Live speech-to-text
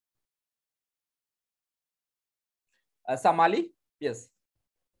Samali, yes.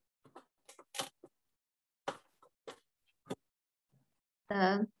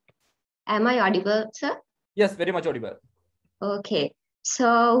 Am I audible, sir? Yes, very much audible. Okay.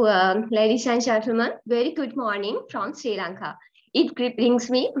 So, ladies and gentlemen, very good morning from Sri Lanka. It brings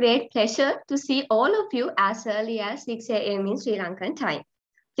me great pleasure to see all of you as early as 6 a.m. in Sri Lankan time.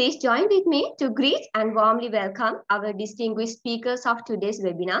 Please join with me to greet and warmly welcome our distinguished speakers of today's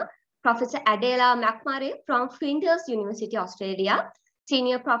webinar, Professor Adela McMurray from Flinders, University, Australia,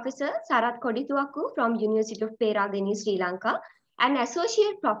 Senior Professor Sarath Kodithuwakku from University of Peradeniya, Sri Lanka, and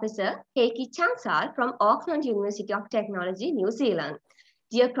Associate Professor Heike from Auckland University of Technology, New Zealand.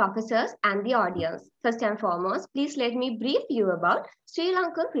 Dear professors and the audience, first and foremost, please let me brief you about Sri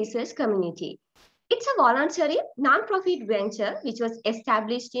Lankan Research Community. It's a voluntary non-profit venture which was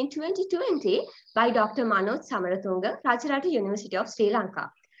established in 2020 by Dr.Manoj Samarathunga, Rajarata University of Sri Lanka.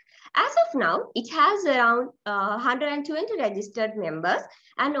 As of now, it has around 120 registered members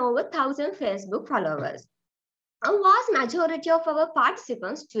and over 1,000 Facebook followers. A vast majority of our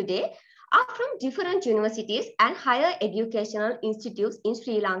participants today are from different universities and higher educational institutes in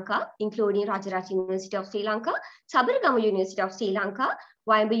Sri Lanka, including Rajarata University of Sri Lanka, Sabaragamu University of Sri Lanka,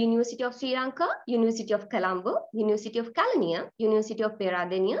 Wimber University of Sri Lanka, University of Colombo, University of Kelaniya, University of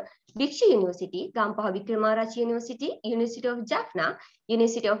Peradeniya, Diksha University, Gampaha Wickramaratne University, University of Jaffna,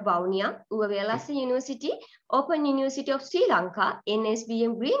 University of Vavuniya, Uwawelassa University, Open University of Sri Lanka,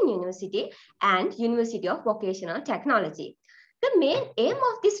 NSBM Green University, and University of Vocational Technology. The main aim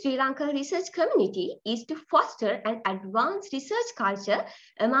of the Sri Lanka research community is to foster an advanced research culture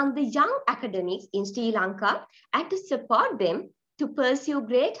among the young academics in Sri Lanka and to support them to pursue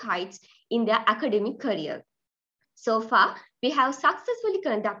great heights in their academic career. So far, we have successfully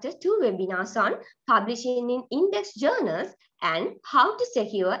conducted 2 webinars on publishing in index journals and how to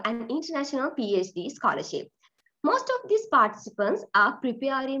secure an international PhD scholarship. Most of these participants are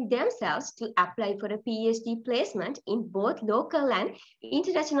preparing themselves to apply for a PhD placement in both local and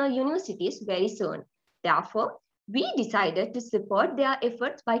international universities very soon. Therefore, we decided to support their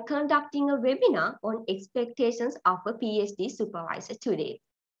efforts by conducting a webinar on expectations of a PhD supervisor today.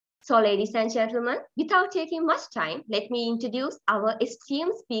 So, ladies and gentlemen, without taking much time, let me introduce our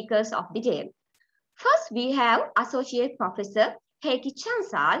esteemed speakers of the day. First, we have Associate Professor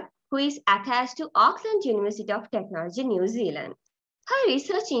Heike, who is attached to Auckland University of Technology, New Zealand. Her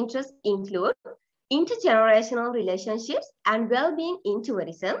research interests include intergenerational relationships and well-being in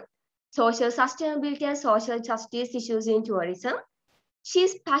tourism, social sustainability and social justice issues in tourism. She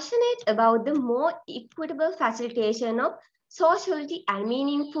is passionate about the more equitable facilitation of sociality and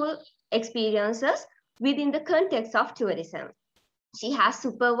meaningful experiences within the context of tourism. She has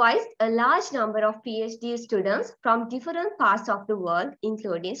supervised a large number of PhD students from different parts of the world,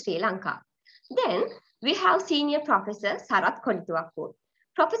 including Sri Lanka. Then we have Senior Professor Sarath Kodithuwakku.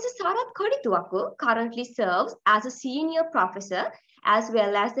 Professor Sarath Kodithuwakku currently serves as a Senior Professor as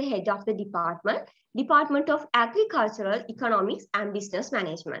well as the head of the Department of Agricultural Economics and Business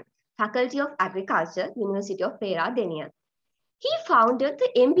Management, Faculty of Agriculture, University of Peradeniya. He founded the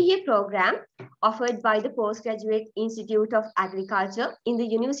MBA program offered by the Postgraduate Institute of Agriculture in the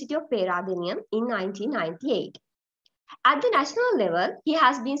University of Peradeniya in 1998. At the national level, he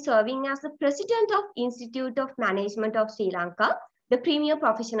has been serving as the President of Institute of Management of Sri Lanka, the premier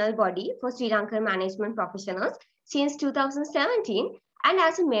professional body for Sri Lankan management professionals since 2017, and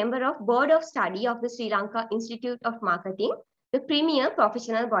as a member of Board of Study of the Sri Lanka Institute of Marketing, the premier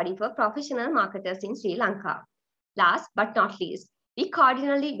professional body for professional marketers in Sri Lanka. Last but not least, we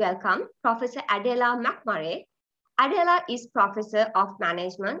cordially welcome Professor Adela McMurray. Adela is Professor of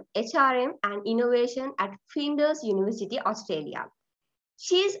Management, HRM and Innovation at Flinders University, Australia.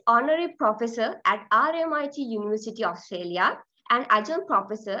 She is Honorary Professor at RMIT University, Australia and Adjunct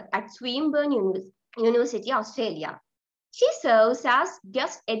Professor at Swinburne University, Australia. She serves as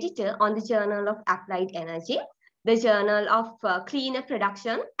guest editor on the Journal of Applied Energy, the Journal of Cleaner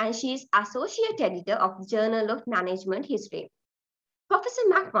Production, and she is Associate Editor of the Journal of Management History. Professor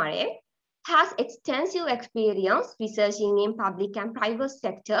McMurray has extensive experience researching in public and private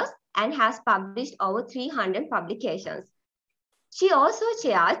sectors and has published over 300 publications. She also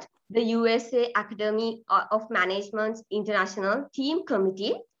chaired the USA Academy of Management's International Team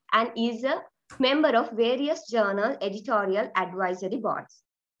Committee and is a member of various journal editorial advisory boards.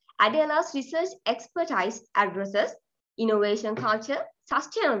 Adela's research expertise addresses innovation culture,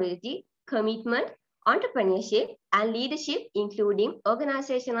 sustainability, commitment, entrepreneurship, and leadership, including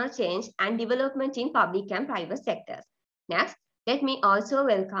organizational change and development in public and private sectors. Next, let me also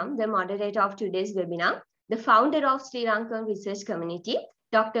welcome the moderator of today's webinar, the founder of Sri Lankan Research Community,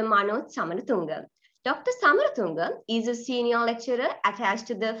 Dr. Manoj Samarathunga. Dr. Samarathunga is a senior lecturer attached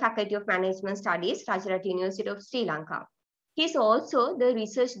to the Faculty of Management Studies, Sarath University of Sri Lanka. He is also the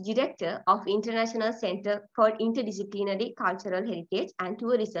research director of International Center for Interdisciplinary Cultural Heritage and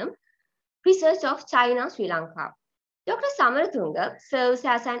Tourism, Research of China, Sri Lanka. Dr. Samarathunga serves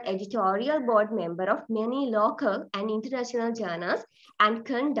as an editorial board member of many local and international journals and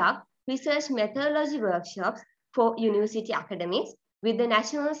conducts research methodology workshops for university academics with the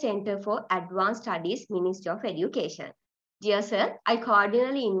National Center for Advanced Studies, Ministry of Education. Dear sir, I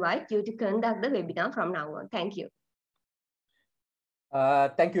cordially invite you to conduct the webinar from now on. Thank you.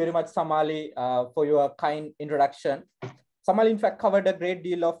 Thank you very much, Samali, for your kind introduction. Samali, in fact, covered a great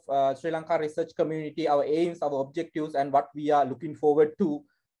deal of Sri Lanka research community, our aims, our objectives, and what we are looking forward to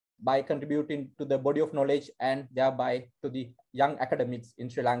by contributing to the body of knowledge and thereby to the young academics in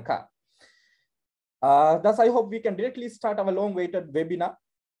Sri Lanka. Thus, I hope we can directly start our long-awaited webinar.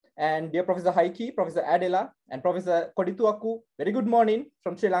 And dear Professor Heike, Professor Adela, and Professor Kodithuwakku, very good morning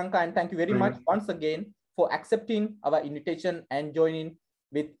from Sri Lanka, and thank you very much once again for accepting our invitation and joining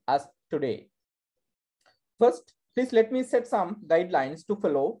with us today. First, please let me set some guidelines to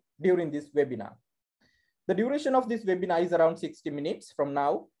follow during this webinar. The duration of this webinar is around 60 minutes from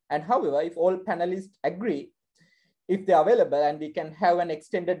now. And however, if all panelists agree, if they're available, and we can have an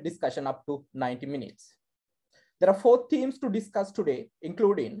extended discussion up to 90 minutes. There are 4 themes to discuss today,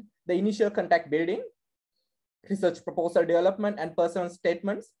 including the initial contact building, research proposal development and personal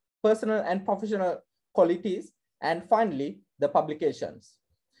statements, personal and professional qualities, and finally, the publications.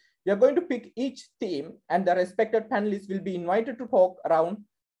 We are going to pick each theme, and the respected panelists will be invited to talk around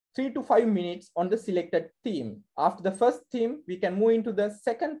 3 to 5 minutes on the selected theme. After the first theme, we can move into the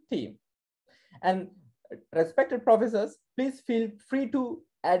second theme. And respected professors, please feel free to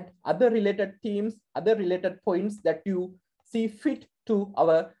add other related themes, other related points that you see fit to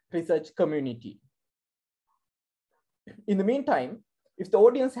our research community. In the meantime, if the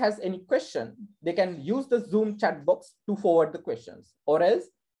audience has any question, they can use the Zoom chat box to forward the questions, or else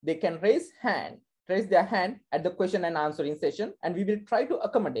they can raise their hand at the question and answering session, and we will try to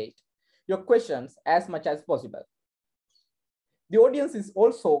accommodate your questions as much as possible. The audience is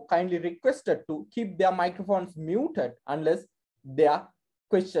also kindly requested to keep their microphones muted unless their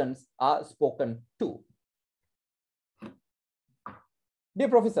questions are spoken to. Dear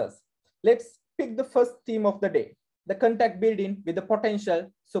professors, let's pick the first theme of the day, the contact building with the potential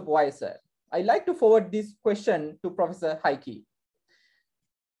supervisor. I'd like to forward this question to Professor Heike.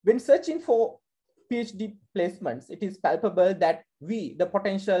 When searching for PhD placements, it is palpable that we, the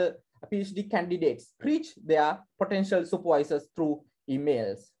potential PhD candidates, reach their potential supervisors through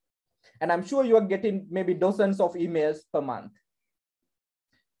emails. And I'm sure you are getting maybe dozens of emails per month.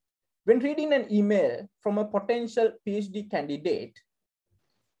 When reading an email from a potential PhD candidate,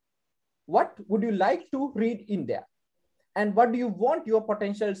 what would you like to read in there? And what do you want your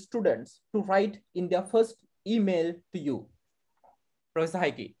potential students to write in their first email to you? Professor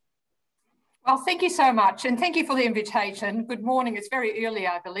Heike. Well, thank you so much. And thank you for the invitation. Good morning. It's very early,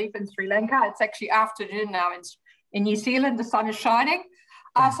 I believe, in Sri Lanka. It's actually afternoon now in New Zealand. The sun is shining.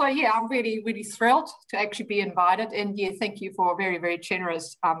 So yeah, I'm really, really thrilled to actually be invited. And yeah, thank you for a very, very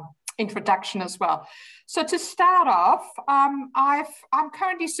generous introduction as well. So to start off, I'm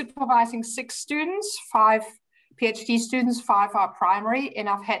currently supervising 6 students, 5 PhD students, 5 are primary, and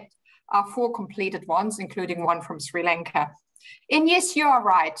I've had 4 completed ones, including 1 from Sri Lanka. And yes, you are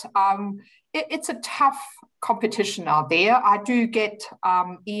right. It's a tough competition out there. I do get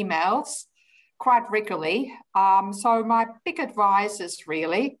emails quite regularly. So my big advice is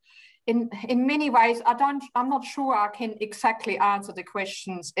really, in many ways, I'm not sure I can exactly answer the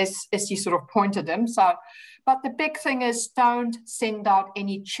questions as you sort of pointed them. So, but the big thing is don't send out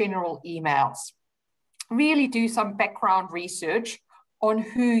any general emails. Really do some background research on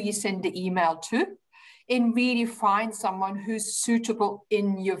who you send the email to, and really find someone who's suitable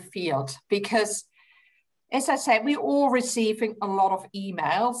in your field. Because as I said, we're all receiving a lot of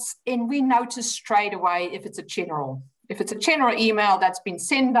emails, and we notice straight away if it's a general email that's been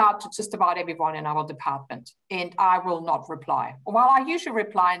sent out to just about everyone in our department, and I will not reply. Well, I usually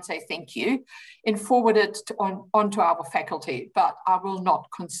reply and say thank you and forward it onto our faculty, but I will not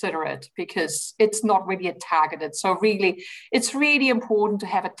consider it because it's not really a targeted. So really, it's really important to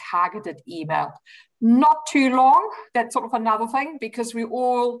have a targeted email. Not too long, that's sort of another thing, because we're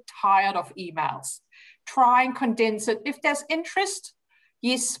all tired of emails. Try and condense it. If there's interest,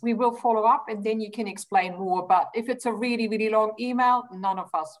 yes, we will follow up and then you can explain more. But if it's a really, really long email, none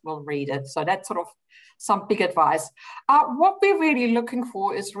of us will read it. So that's sort of some big advice. What we're really looking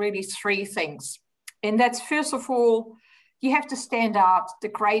for is really 3 things. And that's, first of all, you have to stand out the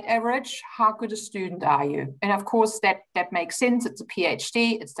grade average. How good a student are you? And of course, that makes sense. It's a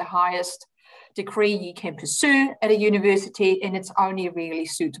PhD. It's the highest degree you can pursue at a university, and it's only really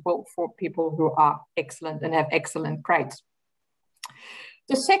suitable for people who are excellent and have excellent grades.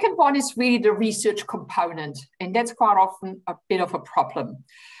 The second one is really the research component, and that's quite often a bit of a problem.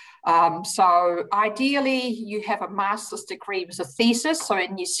 So ideally, you have a master's degree with a thesis. So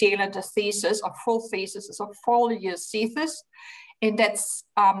in New Zealand, a thesis, a full thesis is a full year's thesis, and that's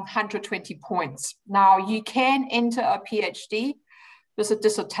 120 points. Now, you can enter a PhD with a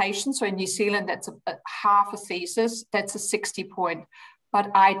dissertation. So in New Zealand, that's a half a thesis. That's a 60 point.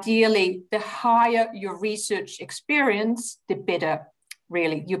 But ideally, the higher your research experience, the better,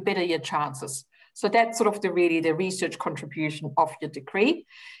 really, you better your chances. So that's sort of the research contribution of your degree.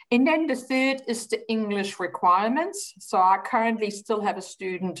 And then the third is the English requirements. So I currently still have a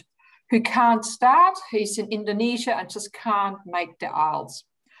student who can't start. He's in Indonesia and just can't make the IELTS.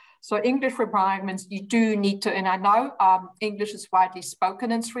 So English requirements, you do need to, and I know English is widely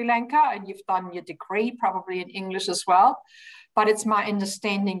spoken in Sri Lanka, and you've done your degree probably in English as well. But it's my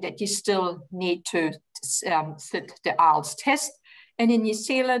understanding that you still need to sit the IELTS test. And in New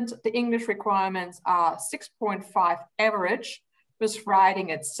Zealand, the English requirements are 6.5 average, with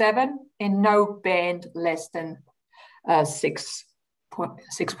writing at 7, and no band less than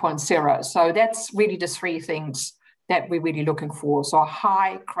 6.0. So that's really the three things that we're really looking for. So a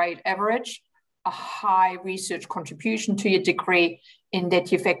high grade average, a high research contribution to your degree, and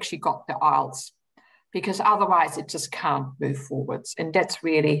that you've actually got the IELTS, because otherwise it just can't move forwards. And that's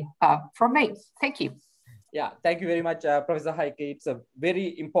really from me. Thank you. Yeah, thank you very much, Professor Heike. It's a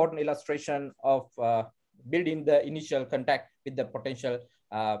very important illustration of building the initial contact with the potential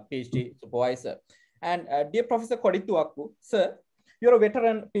PhD supervisor. And dear Professor Kodithuwakku, sir, you're a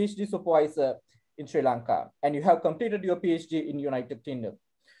veteran PhD supervisor in Sri Lanka, and you have completed your PhD in United Kingdom.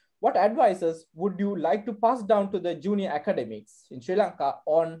 What advices would you like to pass down to the junior academics in Sri Lanka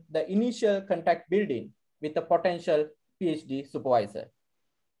on the initial contact building with a potential PhD supervisor?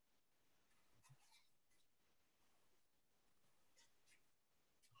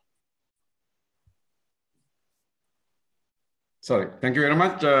 Sorry, thank you very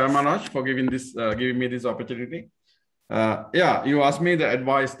much, Manoj, for giving me this opportunity. Yeah, you asked me the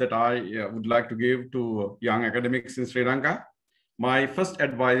advice that I would like to give to young academics in Sri Lanka. My first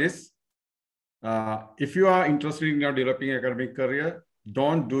advice is, if you are interested in your developing academic career,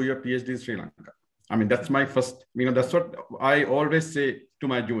 don't do your PhD in Sri Lanka. I mean, that's my first, that's what I always say to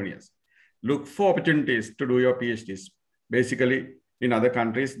my juniors. Look for opportunities to do your PhDs, basically in other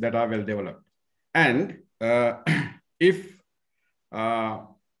countries that are well developed. And if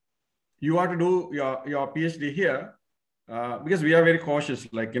you are to do your PhD here, because we are very cautious,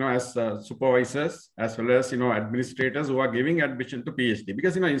 like, as supervisors, as well as, administrators who are giving admission to PhD.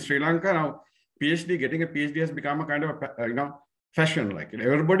 Because, in Sri Lanka now, getting a PhD has become a kind of, fashion. Like,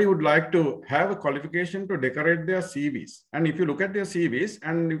 everybody would like to have a qualification to decorate their CVs. And if you look at their CVs,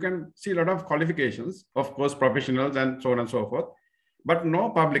 and you can see a lot of qualifications, of course, professionals and so on and so forth, but no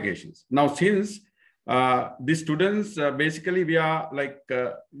publications. Now, since the students, basically, we are like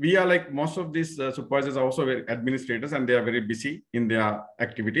most of these supervisors are also very administrators, and they are very busy in their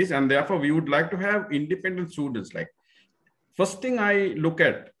activities. And therefore, we would like to have independent students. Like, first thing I look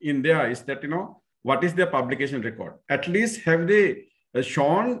at in there is that, what is their publication record? At least have they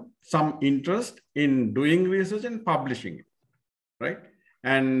shown some interest in doing research and publishing it, right?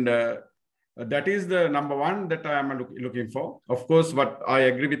 And that is the number one that I am looking for. Of course, what I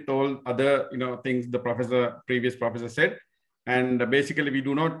agree with all other things the previous professor said. And basically, we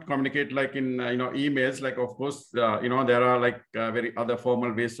do not communicate like in emails. Like, of course, there are like very other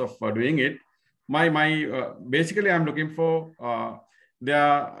formal ways of doing it. Basically, I'm looking for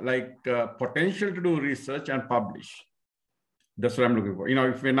their potential to do research and publish. That's what I'm looking for.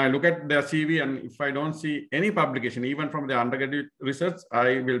 When I look at their CV and if I don't see any publication, even from the undergraduate research,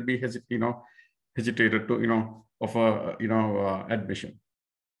 I will be hesitated to offer admission.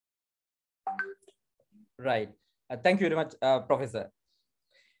 Right. Thank you very much, Professor.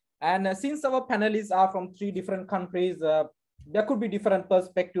 And since our panelists are from 3 different countries, there could be different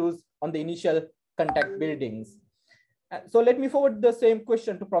perspectives on the initial contact buildings. So let me forward the same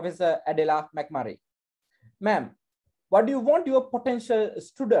question to Professor Adela McMurray. Ma'am, what do you want your potential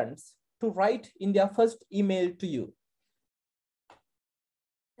students to write in their first email to you?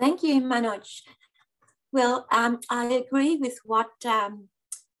 Thank you, Manoj. Well, I agree with what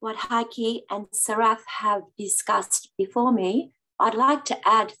Heike and Sarath have discussed before me. I'd like to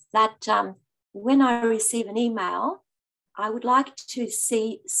add that when I receive an email, I would like to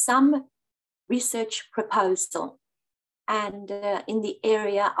see some research proposal. and in the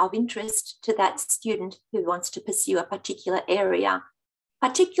area of interest to that student who wants to pursue a particular area,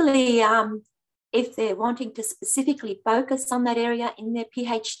 particularly if they're wanting to specifically focus on that area in their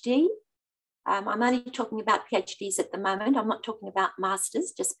PhD. I'm only talking about PhDs at the moment. I'm not talking about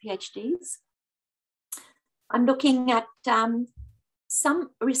masters, just PhDs. I'm looking at some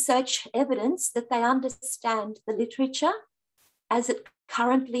research evidence that they understand the literature as it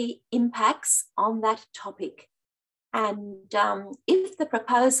currently impacts on that topic. And if the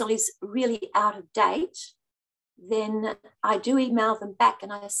proposal is really out of date, then I do email them back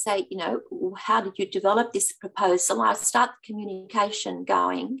and I say, you know, how did you develop this proposal? I start the communication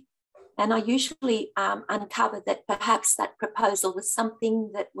going, and I usually uncover that perhaps that proposal was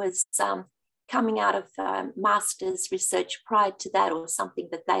something that was coming out of master's research prior to that, or something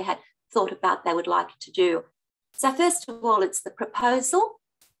that they had thought about they would like to do. So first of all, it's the proposal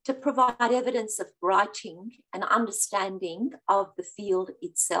to provide evidence of writing and understanding of the field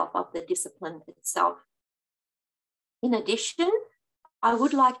itself, of the discipline itself. In addition, I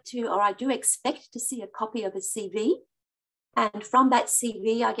would like to, or I do expect to see a copy of a CV. And from that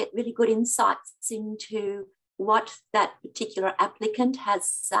CV, I get really good insights into what that particular applicant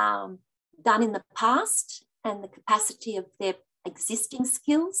has done in the past and the capacity of their existing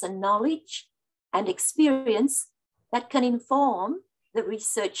skills and knowledge and experience that can inform the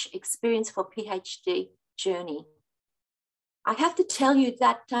research experience for PhD journey. I have to tell you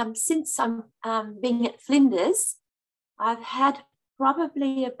that since I'm being at Flinders, I've had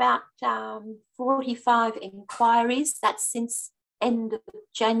probably about 45 inquiries. That's since end of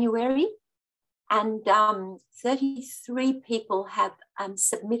January, and 33 people have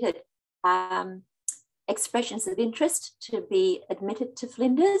submitted expressions of interest to be admitted to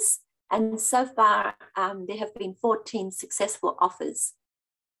Flinders. And so far, there have been 14 successful offers.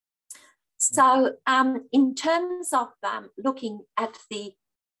 So in terms of looking at the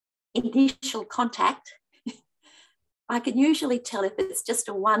initial contact, I can usually tell if it's just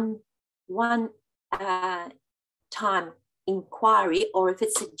a one time inquiry or if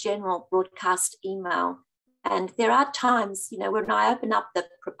it's a general broadcast email. And there are times, you know, when I open up the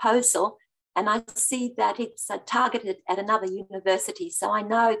proposal and I see that it's targeted at another university. So I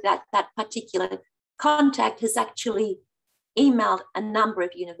know that that particular contact has actually emailed a number of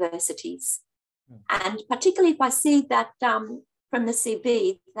universities. And particularly if I see that from the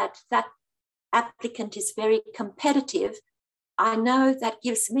CV that applicant is very competitive, I know that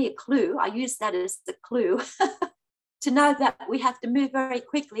gives me a clue. I use that as the clue to know that we have to move very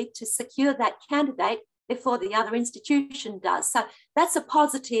quickly to secure that candidate before the other institution does. So that's a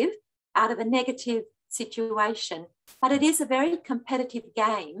positive out of a negative situation, but it is a very competitive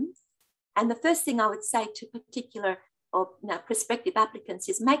game. And the first thing I would say to particular or prospective applicants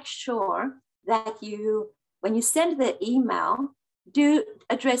is make sure that you, when you send the email, do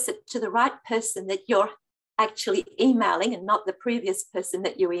address it to the right person that you're actually emailing and not the previous person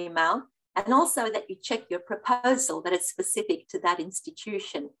that you email. And also that you check your proposal that it's specific to that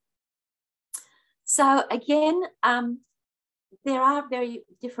institution. So again, there are very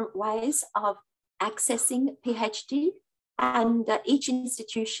different ways of accessing PhD, and each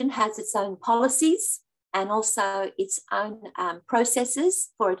institution has its own policies and also its own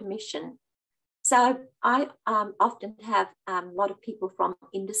processes for admission. So I often have a lot of people from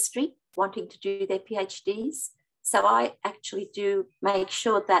industry wanting to do their PhDs. So I actually do make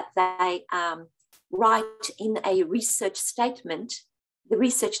sure that they write in a research statement the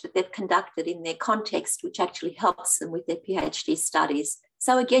research that they've conducted in their context, which actually helps them with their PhD studies.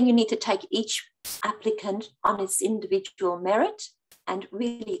 So again, you need to take each applicant on its individual merit and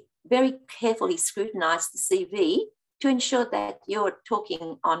really very carefully scrutinize the CV to ensure that you're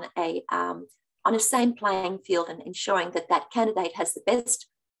talking on a same playing field and ensuring that that candidate has the best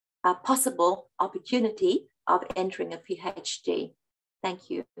possible opportunity of entering a PhD. Thank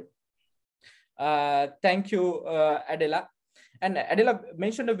you. Thank you, Adela. And Adela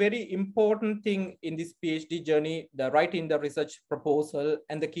mentioned a very important thing in this PhD journey, the writing the research proposal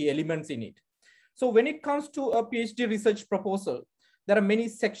and the key elements in it. So when it comes to a PhD research proposal, there are many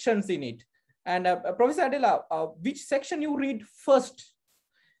sections in it. And Professor Adela, which section you read first,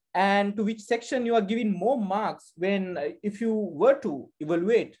 and to which section you are giving more marks when, if you were to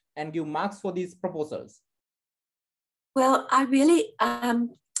evaluate and give marks for these proposals? Well, I really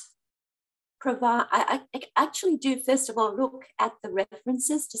I actually do, first of all, look at the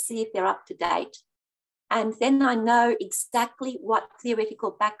references to see if they're up to date. And then I know exactly what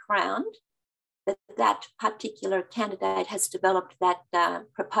theoretical background that particular candidate has developed that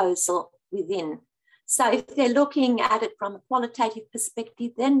proposal within. So if they're looking at it from a qualitative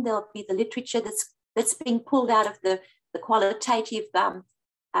perspective, then there'll be the literature that's being pulled out of the the qualitative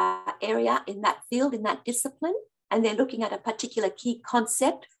area in that field, in that discipline, and they're looking at a particular key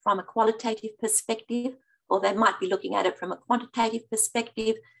concept from a qualitative perspective, or they might be looking at it from a quantitative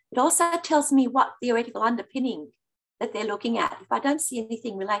perspective. It also tells me what theoretical underpinning that they're looking at. If I don't see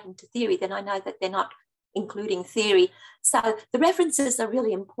anything relating to theory, then I know that they're not including theory. So the references are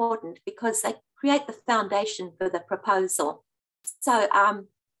really important because they create the foundation for the proposal. So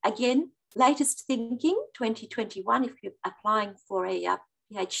again, latest thinking 2021, if you're applying for a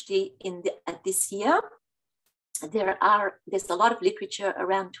PhD in this year, there's a lot of literature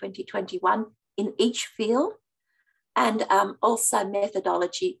around 2021 in each field. And also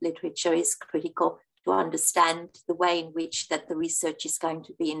methodology literature is critical to understand the way in which that the research is going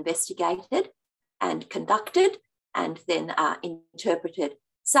to be investigated and conducted and then interpreted.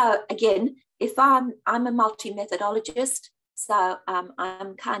 So again, if I'm a multi-methodologist, so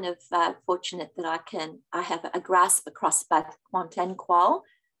I'm kind of fortunate that I have a grasp across both quant and qual.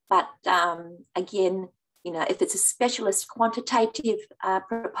 But again, you know, if it's a specialist quantitative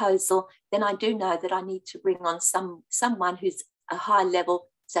proposal, then I do know that I need to bring on someone who's a high level,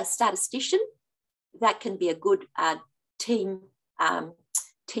 so statistician. That can be a good team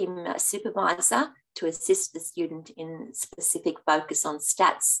supervisor to assist the student in specific focus on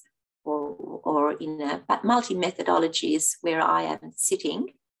stats, or you know, but multi-methodology is where I am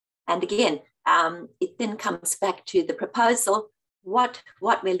sitting. And again, it then comes back to the proposal. What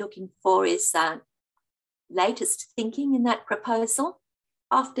we're looking for is latest thinking in that proposal.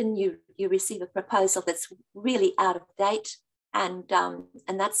 Often you receive a proposal that's really out of date, and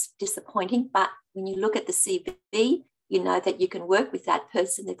that's disappointing. But when you look at the CV, you know that you can work with that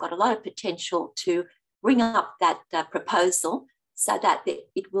person. They've got a lot of potential to bring up that proposal so that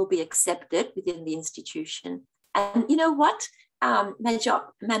it will be accepted within the institution. And you know what, Manoj,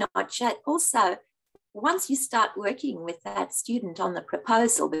 also, once you start working with that student on the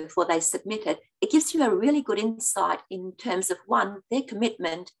proposal before they submit it, it gives you a really good insight in terms of, one, their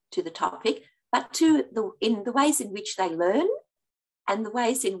commitment to the topic, but two, in the ways in which they learn and the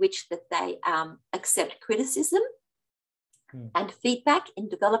ways in which that they accept criticism and feedback in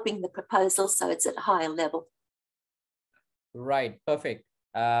developing the proposal so it's at a higher level. Right, perfect.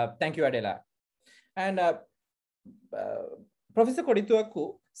 Thank you, Adela. And Professor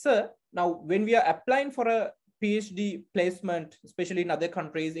Kodithuwakku, sir, now when we are applying for a PhD placement, especially in other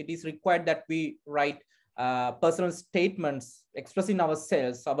countries, it is required that we write personal statements expressing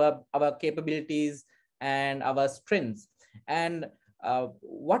ourselves, our capabilities and our strengths. And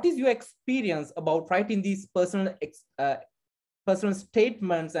what is your experience about writing these personal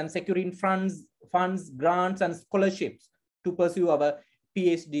statements and securing funds, grants and scholarships to pursue our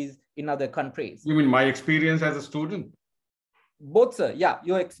PhDs in other countries? You mean my experience as a student? Both, sir. Yeah,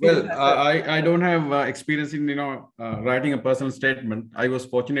 your experience. Well, I don't have experience in writing a personal statement. I was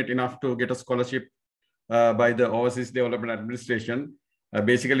fortunate enough to get a scholarship by the Overseas Development Administration.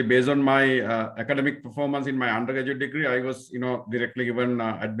 Basically, based on my academic performance in my undergraduate degree, I was directly given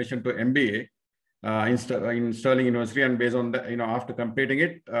admission to MBA in Stirling University, and based on that, after completing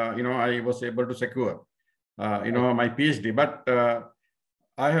it, I was able to secure my PhD. But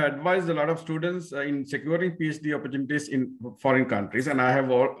I have advised a lot of students in securing PhD opportunities in foreign countries, and I have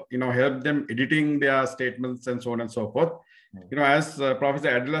helped them editing their statements and so on and so forth. As Professor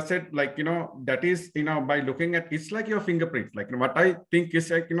Adela said, that is, by looking at, it's like your fingerprints. Like what I think is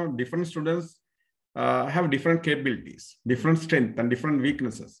like, different students have different capabilities, different strengths and different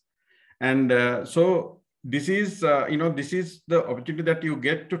weaknesses. And so this is, this is the opportunity that you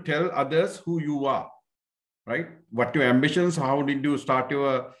get to tell others who you are. Right? What your ambitions? How did you start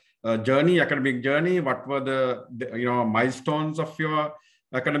your journey, academic journey? What were the milestones of your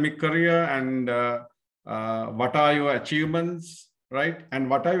academic career, and what are your achievements, right? And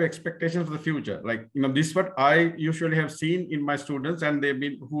what are your expectations for the future? Like this is what I usually have seen in my students, and they've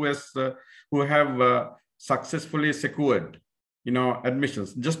been who have successfully secured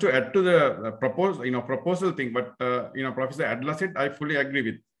admissions. Just to add to the proposal thing, but Professor Adela said, I fully agree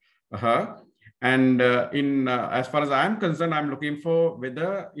with her. And as far as I'm concerned, I'm looking for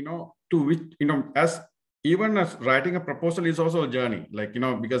whether, to which, as even as writing a proposal is also a journey, like,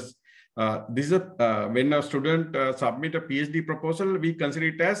 because this is when a student submit a PhD proposal, we consider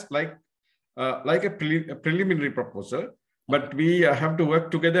it as like a preliminary proposal, but we have to work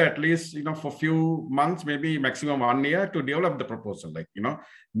together at least, for a few months, maybe maximum 1 year to develop the proposal. Like,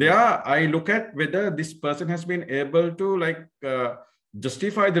 there I look at whether this person has been able to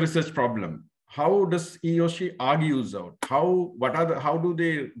justify the research problem. How does he or she argues out? How do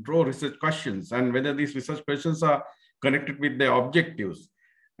they draw research questions, and whether these research questions are connected with their objectives?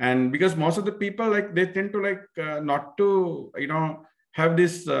 And because most of the people, like, they tend to like not to, have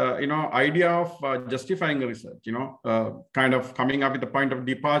this, idea of justifying research, kind of coming up with a point of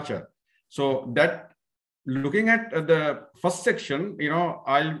departure. So that, looking at the first section,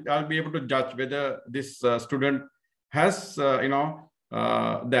 I'll be able to judge whether this student has,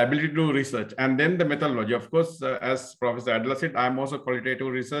 the ability to do research, and then the methodology. Of course, as Professor Adela said, I'm also a qualitative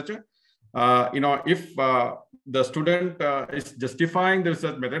researcher. If the student is justifying the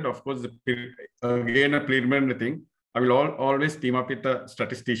research method, of course, again, a preliminary thing, I will always team up with a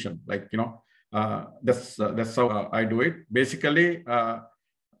statistician. Like, that's how I do it. Basically,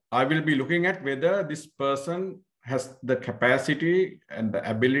 I will be looking at whether this person has the capacity and the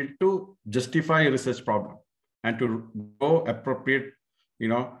ability to justify a research problem and to go appropriate,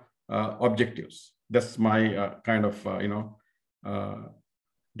 objectives. That's my kind of,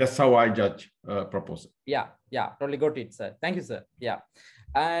 that's how I judge proposal. Yeah, totally got it, sir. Thank you, sir. Yeah.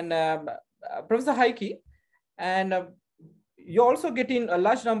 And Professor Heike, and you're also getting a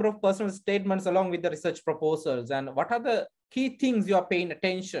large number of personal statements along with the research proposals. And what are the key things you are paying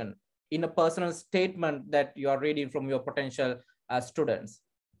attention in a personal statement that you are reading from your potential students?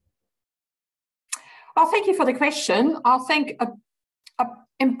 Well, thank you for the question. I think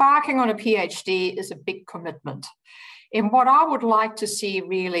embarking on a PhD is a big commitment. And what I would like to see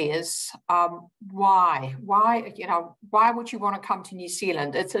really is why would you want to come to New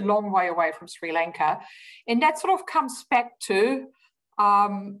Zealand? It's a long way away from Sri Lanka. And that sort of comes back to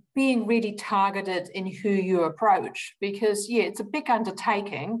being really targeted in who you approach, because it's a big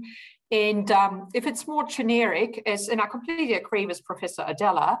undertaking. And if it's more generic, and I completely agree with Professor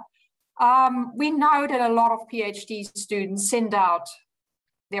Adela, we know that a lot of PhD students send out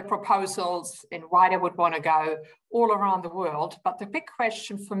their proposals and why they would want to go all around the world. But the big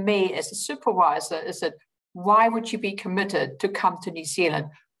question for me as a supervisor is that why would you be committed to come to New Zealand?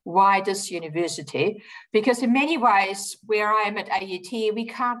 Why this university? Because in many ways, where I am at AUT, we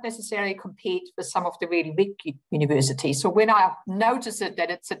can't necessarily compete with some of the really big universities. So when I notice that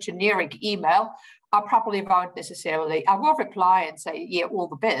it's a generic email, I probably won't necessarily, I will reply and say, yeah, all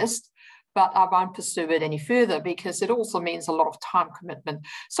the best, but I won't pursue it any further because it also means a lot of time commitment.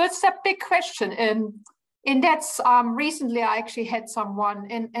 So it's that big question. And that's recently I actually had someone,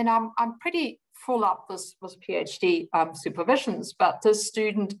 and I'm pretty full up with PhD supervisions, but this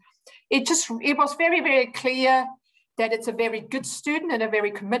student, it was very, very clear that it's a very good student and a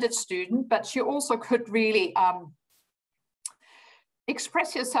very committed student, but she also could really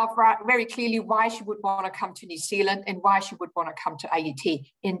express herself very clearly why she would want to come to New Zealand and why she would want to come to AUT.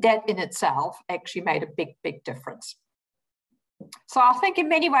 And that in itself actually made a big, big difference. So I think in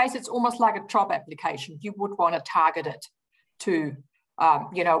many ways, it's almost like a job application. You would want to target it to,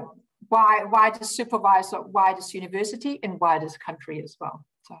 why this supervisor, why this university, and why this country as well.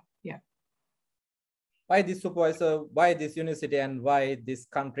 So, yeah. Why this supervisor, why this university, and why this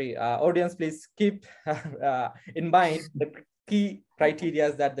country? Audience, please keep in mind the key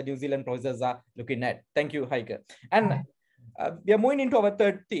criteria that the New Zealand professors are looking at. Thank you, Heike. And we are moving into our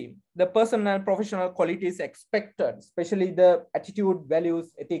third theme, the personal and professional qualities expected, especially the attitude,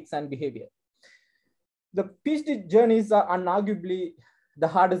 values, ethics, and behavior. The PhD journeys are unarguably the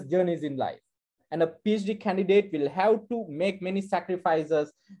hardest journeys in life. And a PhD candidate will have to make many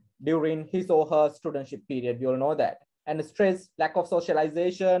sacrifices during his or her studentship period. You all know that. And stress, lack of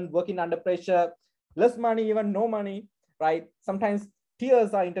socialization, working under pressure, less money, even no money, right? Sometimes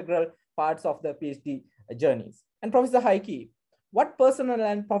tears are integral parts of the PhD journeys. And Professor Heike, what personal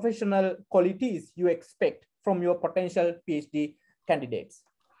and professional qualities you expect from your potential PhD candidates?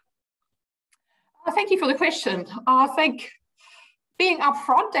 Thank you for the question. I think being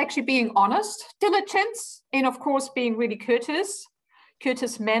upfront, actually being honest, diligence, and of course being really courteous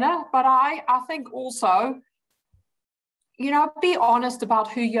manner. But I think also, be honest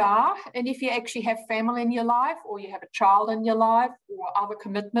about who you are. And if you actually have family in your life, or you have a child in your life, or other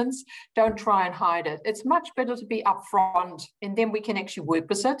commitments, don't try and hide it. It's much better to be upfront, and then we can actually work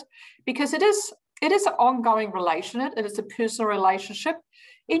with it, because it is an ongoing relationship. It is a personal relationship,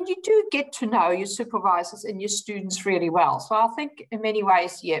 and you do get to know your supervisors and your students really well. So I think in many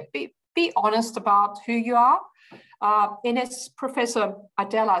ways, be honest about who you are. And as Professor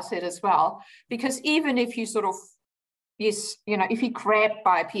Adela said as well, because even if you sort of, yes, if you're grabbed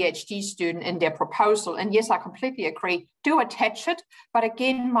by a PhD student in their proposal, and yes, I completely agree, do attach it. But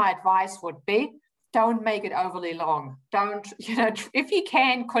again, my advice would be, don't make it overly long. Don't, if you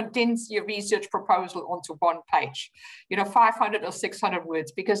can, condense your research proposal onto one page, 500 or 600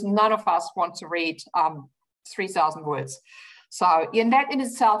 words, because none of us want to read 3,000 words. So, and that in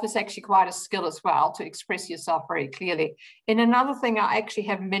itself is actually quite a skill as well, to express yourself very clearly. And another thing I actually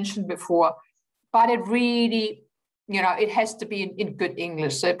have mentioned before, but it really, you know, it has to be in good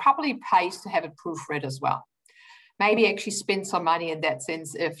English. So it probably pays to have it proofread as well. Maybe actually spend some money in that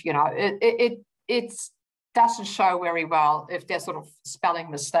sense if, you know, it doesn't show very well if there's sort of spelling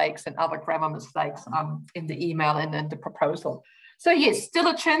mistakes and other grammar mistakes in the email and in the proposal. So yes,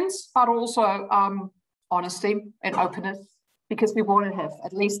 diligence, but also honesty and openness, because we want to have,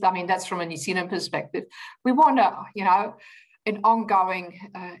 at least, I mean, that's from a New Zealand perspective, we want to, you know, an ongoing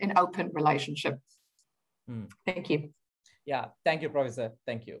and open relationship. Thank you. Yeah, thank you, Professor.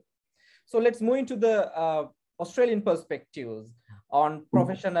 Thank you. So let's move into the Australian perspectives on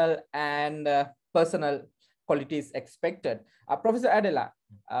professional and personal qualities expected. Professor Adela,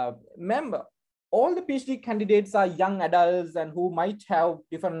 remember, all the PhD candidates are young adults and who might have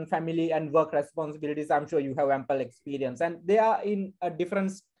different family and work responsibilities. I'm sure you have ample experience, and they are in a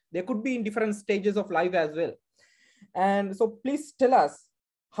different, they could be in different stages of life as well. And so please tell us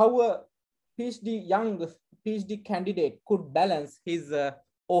how a young PhD candidate could balance his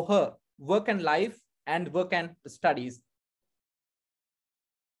or her work and life and work and studies.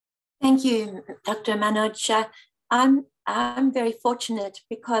 Thank you, Dr. Manoj. I'm very fortunate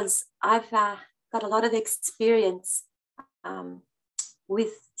because I've got a lot of experience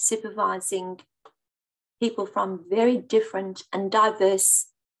with supervising people from very different and diverse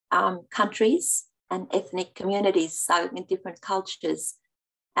countries and ethnic communities, so in different cultures.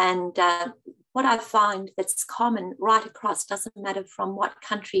 And what I find that's common right across, doesn't matter from what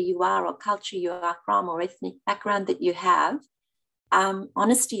country you are or culture you are from or ethnic background that you have,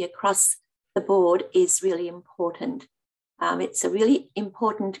 honesty across the board is really important. It's a really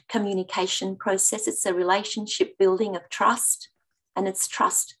important communication process. It's a relationship building of trust, and it's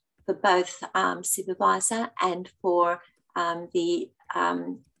trust for both supervisor and for the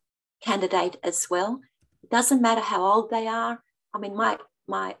candidate as well. It doesn't matter how old they are. I mean,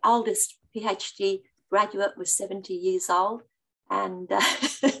 my oldest PhD graduate was 70 years old, and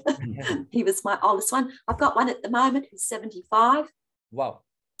he was my oldest one. I've got one at the moment who's 75. Wow.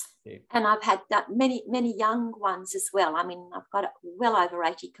 And I've had many young ones as well. I mean, I've got well over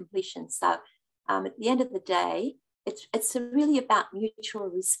 80 completions. So at the end of the day, it's really about mutual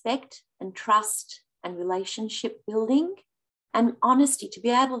respect and trust and relationship building and honesty, to be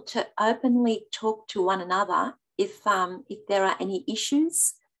able to openly talk to one another if there are any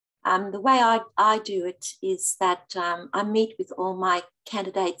issues. The way I do it is that I meet with all my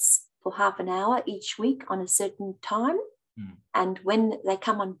candidates for half an hour each week on a certain time. And when they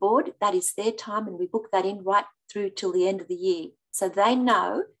come on board, that is their time, and we book that in right through till the end of the year. So they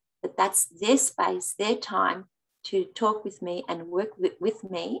know that that's their space, their time to talk with me and work with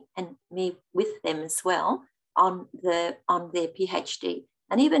me and me with them as well on their PhD.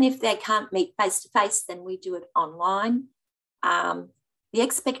 And even if they can't meet face to face, then we do it online. The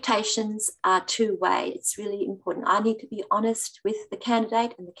expectations are two-way. It's really important. I need to be honest with the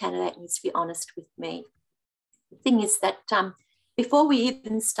candidate, and the candidate needs to be honest with me. The thing is that before we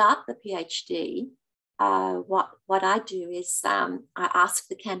even start the PhD, what I do is I ask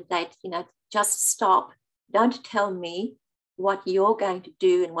the candidate, you know, just stop. Don't tell me what you're going to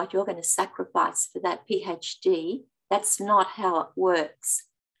do and what you're going to sacrifice for that PhD. That's not how it works.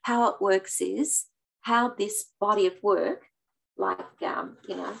 How it works is how this body of work, like,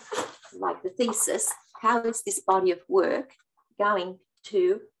 you know, like the thesis, how is this body of work going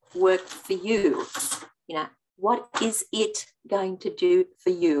to work for you? You know, what is it going to do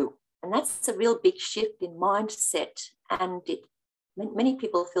for you? And that's a real big shift in mindset. And many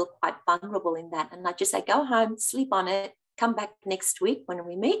people feel quite vulnerable in that. And I just say, go home, sleep on it, come back next week when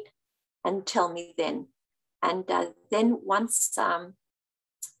we meet and tell me then. And then once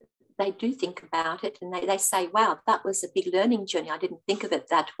they do think about it and they say, wow, that was a big learning journey. I didn't think of it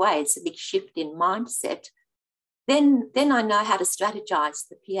that way. It's a big shift in mindset. Then I know how to strategize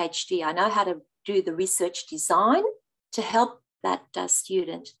the PhD. I know how to do the research design to help that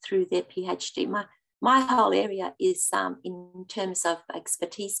student through their PhD. My whole area is in terms of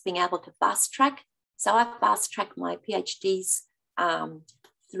expertise, being able to fast track. So I fast track my PhDs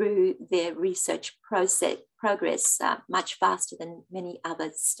through their research progress much faster than many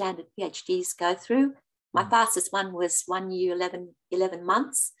other standard PhDs go through. My fastest one was 1 year, 11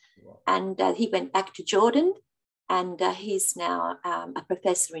 months. Wow. And he went back to Jordan. And he's now a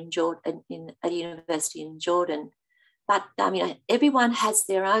professor in Jordan, in a university in Jordan. But you know, everyone has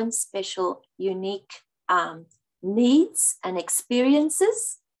their own special, unique needs and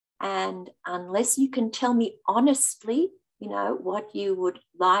experiences. And unless you can tell me honestly, you know, what you would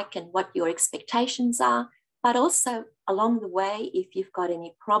like and what your expectations are, but also along the way, if you've got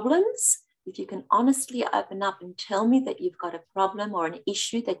any problems, if you can honestly open up and tell me that you've got a problem or an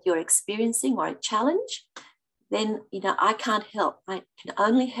issue that you're experiencing or a challenge, then, you know, I can't help. I can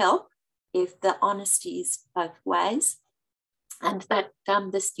only help if the honesty is both ways. And that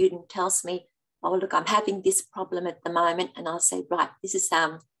the student tells me, oh, look, I'm having this problem at the moment. And I'll say, right, this is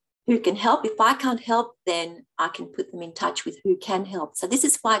who can help. If I can't help, then I can put them in touch with who can help. So this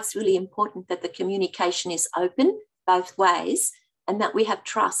is why it's really important that the communication is open both ways and that we have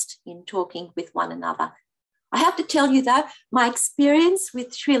trust in talking with one another. I have to tell you, though, my experience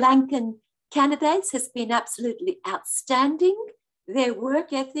with Sri Lankan candidates has been absolutely outstanding. Their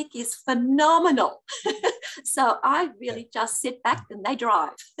work ethic is phenomenal. So I really just sit back and they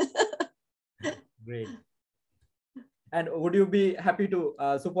drive. Great. And would you be happy to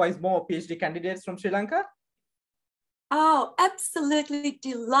supervise more PhD candidates from Sri Lanka? Oh, absolutely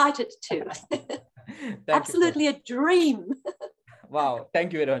delighted to. Absolutely a dream. Wow,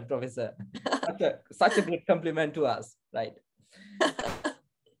 thank you very much, Professor. Such a great compliment to us, right?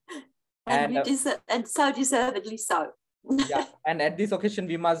 And so deservedly so. Yeah, and at this occasion,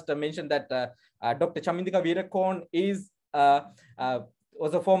 we must mention that Dr. Chamindika Veerakorn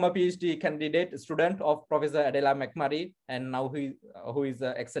was a former PhD candidate student of Professor Adela McMurray, and now who is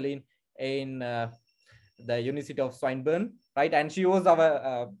excelling in the University of Swinburne, right? And she was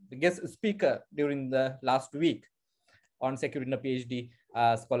our guest speaker during the last week on securing a PhD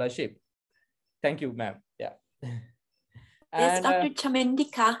scholarship. Thank you, ma'am. Yeah. Yes, Dr.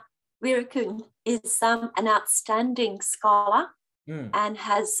 Chamindika Veerakorn is an outstanding scholar and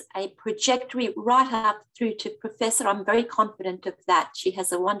has a trajectory right up through to professor. I'm very confident of that. She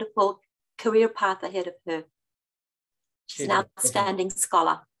has a wonderful career path ahead of her. She's an outstanding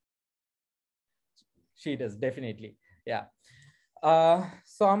scholar. She does, definitely. Yeah.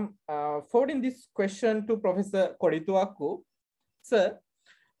 So I'm forwarding this question to Professor Kodithuwakku. Sir,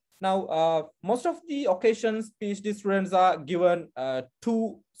 now, most of the occasions, PhD students are given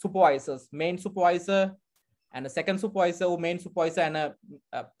two supervisors, main supervisor and a second supervisor, or main supervisor and a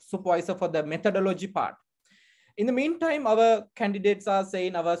supervisor for the methodology part. In the meantime, our candidates are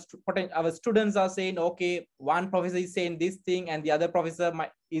saying, our students are saying, okay, one professor is saying this thing and the other professor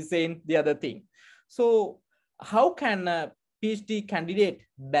is saying the other thing. So how can a PhD candidate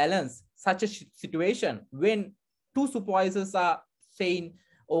balance such a situation when two supervisors are saying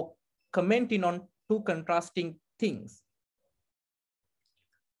or commenting on two contrasting things?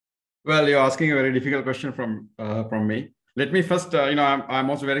 Well, you're asking a very difficult question from me. Let me first, I'm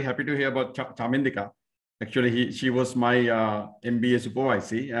also very happy to hear about Chamindika. Actually, she was my MBA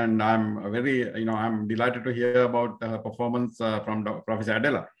supervisee, and I'm I'm delighted to hear about her performance from Professor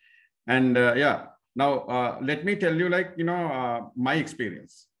Adela. And now let me tell you, my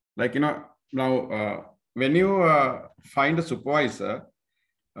experience. Now when you find a supervisor,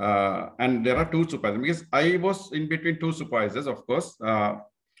 and there are two supervisors, because I was in between two supervisors, of course.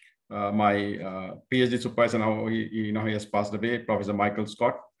 My PhD supervisor now, he has passed away, Professor Michael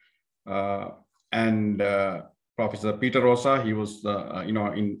Scott, and Professor Peter Rosa. He was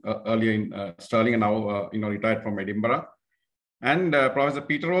earlier in Stirling and now retired from Edinburgh. And Professor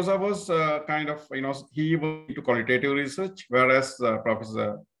Peter Rosa was he was into qualitative research, whereas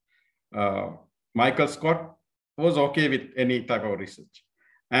Professor Michael Scott was okay with any type of research.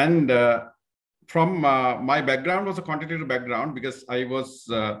 And from my background was a quantitative background, because I was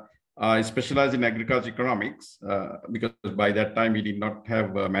I specialized in agriculture economics, because by that time we did not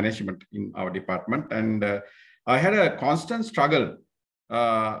have management in our department. And I had a constant struggle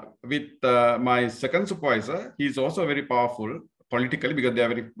with my second supervisor. He's also very powerful politically, because they are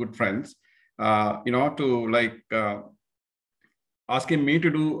very good friends, to asking me to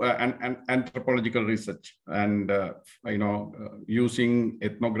do an anthropological research and, using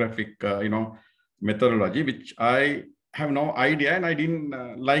ethnographic, methodology, which I have no idea, and I didn't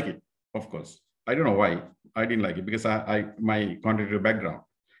like it, of course. I don't know why I didn't like it, because my quantitative background.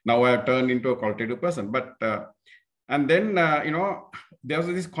 Now I have turned into a qualitative person, but, and then, there was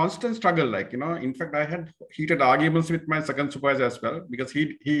this constant struggle, in fact, I had heated arguments with my second supervisor as well, because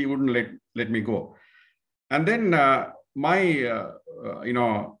he wouldn't let me go. And then my,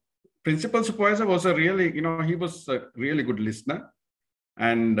 principal supervisor was a really, he was a really good listener.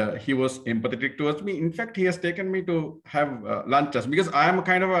 And he was empathetic towards me. In fact, he has taken me to have lunches, because I am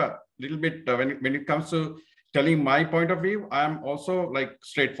kind of a little bit, when it comes to telling my point of view, I am also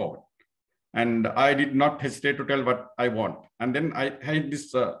straightforward. And I did not hesitate to tell what I want. And then I had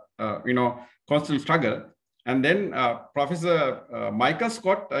this, constant struggle. And then Professor Michael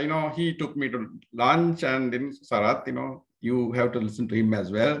Scott, he took me to lunch, and then Sarath, you have to listen to him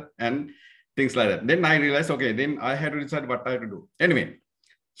as well. And things like that. Then I realized, okay, then I had to decide what I had to do. Anyway,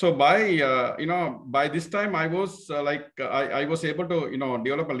 so by by this time I was I was able to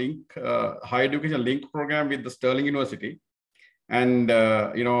develop a link higher education link program with the Stirling University and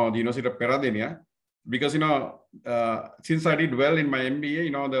the University of Peradeniya, because since I did well in my MBA,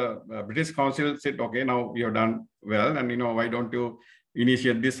 the British Council said, okay, now you have done well, and why don't you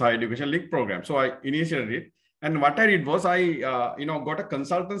initiate this higher education link program? So I initiated it, and what I did was I got a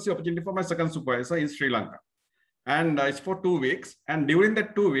consultancy opportunity for my second supervisor in Sri Lanka. And it's for 2 weeks. And during that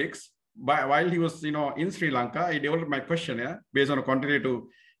 2 weeks, while he was, in Sri Lanka, I developed my questionnaire based on a quantitative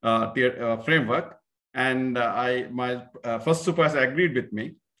framework. And my first supervisor agreed with me.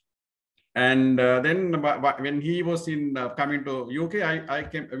 And then when he was coming to UK, I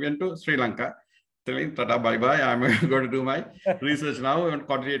went to Sri Lanka, telling Tata bye-bye, I'm going to do my research now on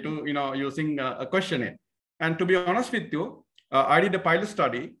quantitative, using a questionnaire. And to be honest with you, I did a pilot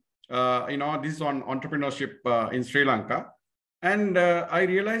study. This is on entrepreneurship in Sri Lanka. And I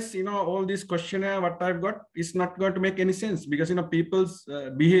realized, all this questionnaire, what I've got is not going to make any sense because, people's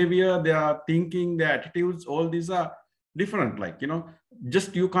behavior, their thinking, their attitudes, all these are different. Like,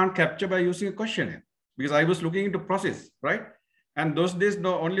 just you can't capture by using a questionnaire because I was looking into process, right? And those days,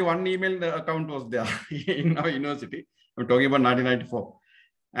 only one email account was there in our university. I'm talking about 1994.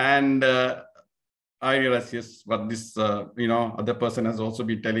 And I realized, yes, what this, other person has also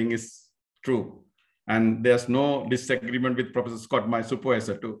been telling is true. And there's no disagreement with Professor Scott, my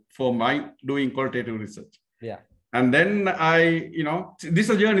supervisor, for my doing qualitative research. Yeah. And then this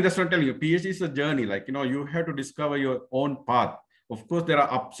is a journey, that's what I'm telling you. PhD is a journey. Like, you have to discover your own path. Of course, there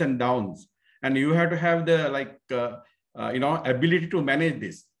are ups and downs. And you have to have the, ability to manage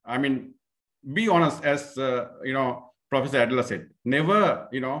this. I mean, be honest, as, Professor Adela said, never,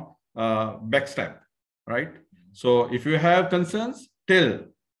 backstab. Right? So if you have concerns, tell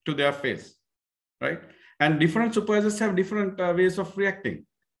to their face, right? And different supervisors have different ways of reacting,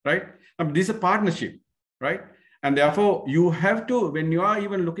 right? This is a partnership, right? And therefore, you have to, when you are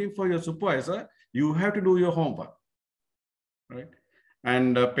even looking for your supervisor, you have to do your homework, right?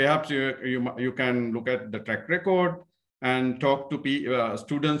 And perhaps you can look at the track record and talk to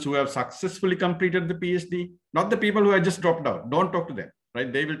students who have successfully completed the PhD, not the people who have just dropped out. Don't talk to them,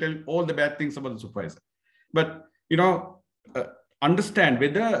 right? They will tell all the bad things about the supervisor. But, understand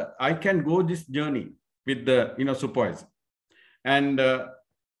whether I can go this journey with the, supervisor. And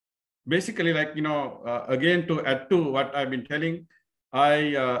basically, like, again, to add to what I've been telling,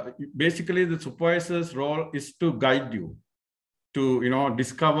 basically the supervisor's role is to guide you to,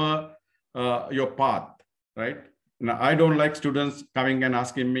 discover your path, right? Now, I don't like students coming and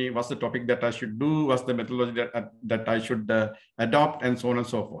asking me what's the topic that I should do, what's the methodology that I should adopt, and so on and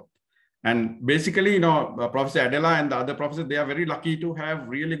so forth. And basically, Professor Adela and the other professors, they are very lucky to have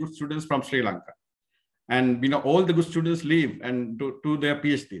really good students from Sri Lanka. And, all the good students leave and to their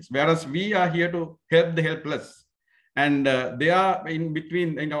PhDs, whereas we are here to help the helpless. And they are in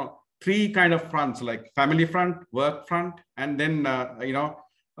between, 3 kind of fronts, like family front, work front, and then,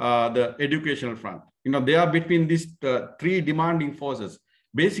 the educational front. They are between these 3 demanding forces.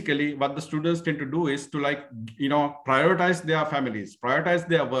 Basically, what the students tend to do is to prioritize their families, prioritize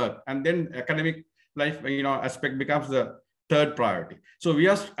their work, and then academic life, aspect becomes the 3rd priority. So we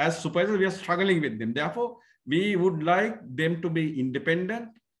are, as supervisors, we are struggling with them. Therefore, we would like them to be independent,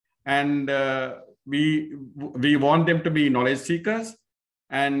 and we want them to be knowledge seekers,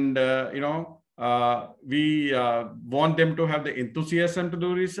 and we want them to have the enthusiasm to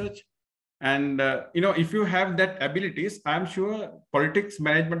do research. And, if you have that abilities, I'm sure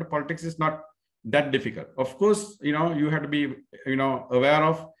management of politics is not that difficult. Of course, you have to be, aware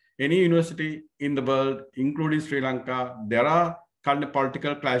of any university in the world, including Sri Lanka, there are kind of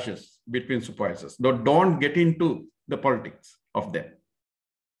political clashes between supervisors. Don't get into the politics of them.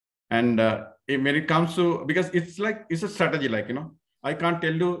 And when it comes to, because it's a strategy, I can't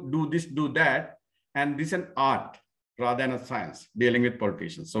tell you, do this, do that. And this is an art rather than a science dealing with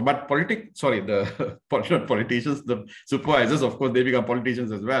politicians. So, but the politicians, the supervisors, of course, they become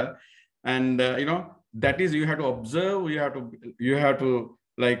politicians as well. And, that is, you have to observe, you have to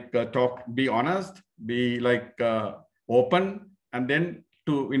talk, be honest, be open, and then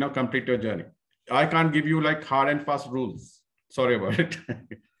to, complete your journey. I can't give you hard and fast rules. Sorry about it.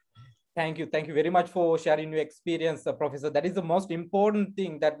 Thank you. Thank you very much for sharing your experience, Professor. That is the most important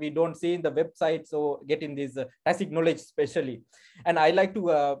thing that we don't see in the website. So getting this basic knowledge, especially. And I like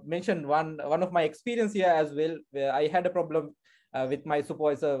to mention one of my experience here as well, where I had a problem with my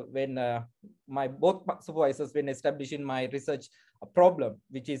supervisor when both supervisors when establishing my research problem,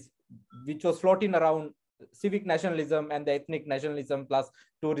 which was floating around civic nationalism and the ethnic nationalism plus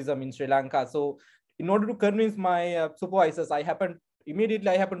tourism in Sri Lanka. So in order to convince my supervisors, I happened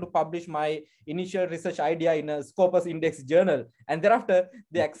to publish my initial research idea in a Scopus Index journal, and thereafter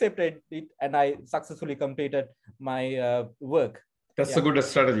they accepted it, and I successfully completed my work. That's a good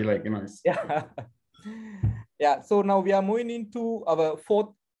strategy, like, you know. Yeah. Yeah. So now we are moving into our fourth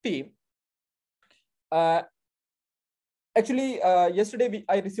theme. Actually, yesterday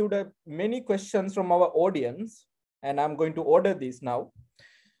I received many questions from our audience, and I'm going to order this now.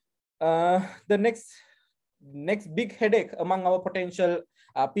 The next big headache among our potential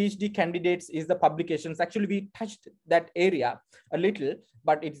PhD candidates is the publications. Actually, we touched that area a little,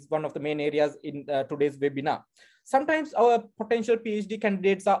 but it's one of the main areas in today's webinar. Sometimes our potential PhD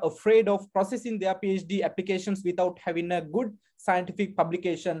candidates are afraid of processing their PhD applications without having a good scientific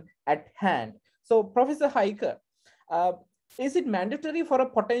publication at hand. So, Professor Heike, is it mandatory for a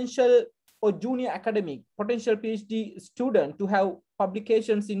potential or junior academic, potential PhD student to have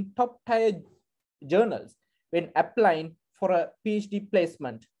publications in top-tier journals when applying for a PhD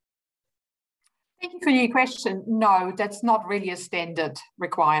placement? Thank you for your question. No, that's not really a standard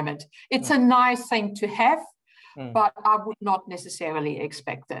requirement. It's a nice thing to have, but I would not necessarily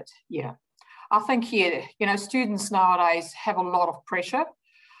expect it. Yeah. I think here, you know, students nowadays have a lot of pressure.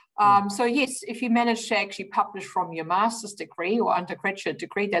 So yes, if you manage to actually publish from your master's degree or undergraduate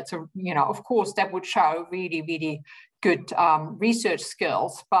degree, that's a, you know, of course that would show really, really good research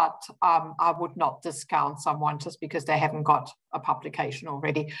skills, but I would not discount someone just because they haven't got a publication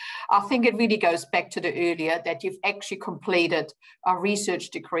already. I think it really goes back to the earlier that you've actually completed a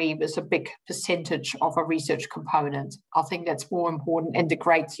research degree with a big percentage of a research component. I think that's more important, and the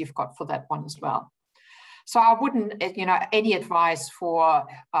grades you've got for that one as well. So I wouldn't, you know, any advice for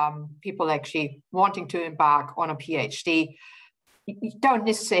people actually wanting to embark on a PhD, you don't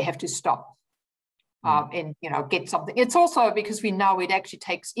necessarily have to stop and, you know, get something. It's also because we know it actually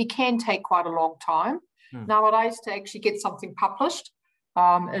takes, it can take quite a long time nowadays to actually get something published.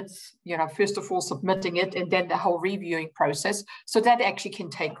 It's, you know, first of all, submitting it and then the whole reviewing process. So that actually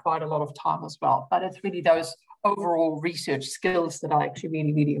can take quite a lot of time as well. But it's really those overall research skills that are actually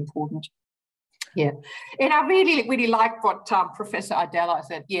really, really important. Yeah, and I really, really like what Professor Adela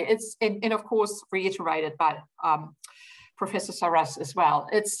said. Yeah, it's, and of course reiterated by Professor Sarath as well.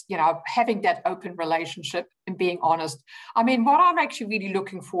 It's, you know, having that open relationship and being honest. I mean, what I'm actually really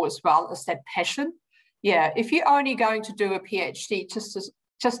looking for as well is that passion. Yeah, if you're only going to do a PhD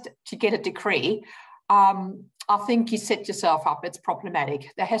just to get a degree, I think you set yourself up. It's problematic.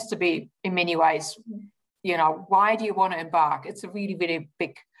 There has to be, in many ways, you know, why do you want to embark? It's a really, really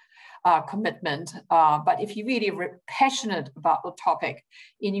big commitment, but if you're really passionate about the topic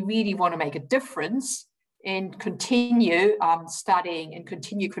and you really want to make a difference and continue studying and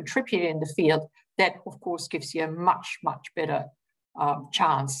continue contributing in the field, that of course gives you a much, much better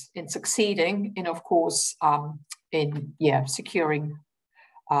chance in succeeding and of course in securing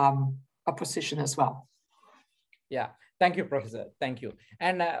a position as well. Yeah, thank you, Professor. Thank you.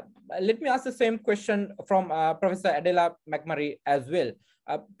 And let me ask the same question from Professor Adela McMurray as well.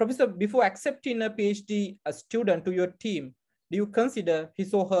 Professor, before accepting a PhD student to your team, do you consider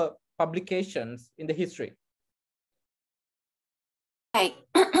his or her publications in the history? Okay.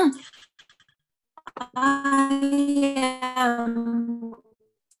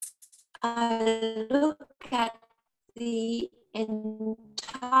 I look at the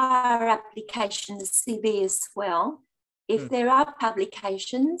entire application, the CV as well. If there are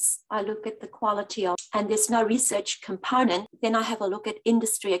publications, I look at the quality of, and there's no research component, then I have a look at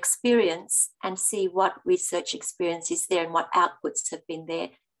industry experience and see what research experience is there and what outputs have been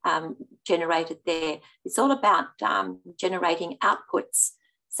there, generated there. It's all about generating outputs.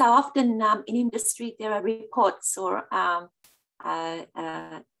 So often in industry, there are reports or,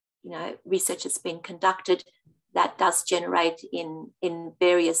 you know, research has been conducted that does generate in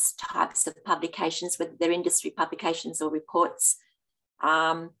various types of publications, whether they're industry publications or reports.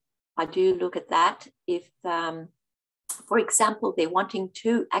 I do look at that. If, for example, they're wanting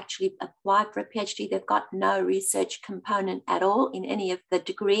to actually apply for a PhD, they've got no research component at all in any of the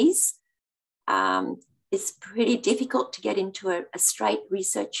degrees. It's pretty difficult to get into a straight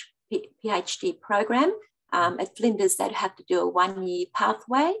research PhD program. At Flinders, they'd have to do a 1-year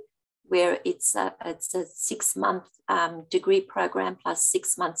pathway, where it's a 6-month degree program plus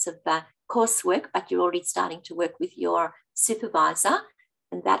 6 months of coursework, but you're already starting to work with your supervisor,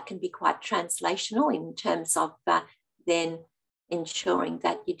 and that can be quite translational in terms of then ensuring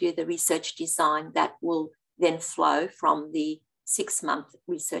that you do the research design that will then flow from the 6-month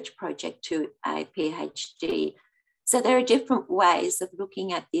research project to a PhD. So there are different ways of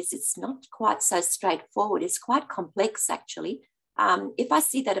looking at this. It's not quite so straightforward. It's quite complex, actually. If I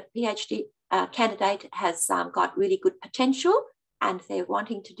see that a PhD candidate has got really good potential and they're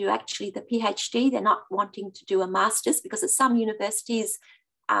wanting to do actually the PhD, they're not wanting to do a master's, because at some universities,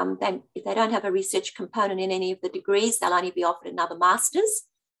 if they don't have a research component in any of the degrees, they'll only be offered another master's.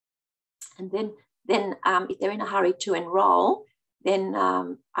 And then if they're in a hurry to enroll, then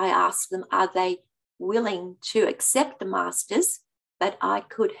I ask them, are they willing to accept the master's, but I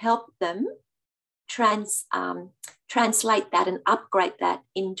could help them translate that and upgrade that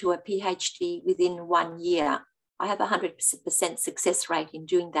into a PhD within 1 year. I have a 100% success rate in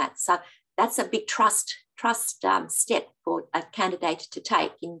doing that. So that's a big trust step for a candidate to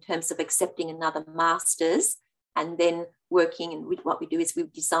take in terms of accepting another master's, and then working. And what we do is we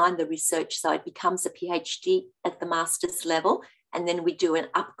design the research so it becomes a PhD at the master's level, and then we do an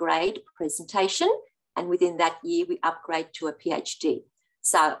upgrade presentation, and within that year we upgrade to a PhD.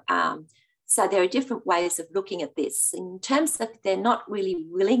 So there are different ways of looking at this. In terms of they're not really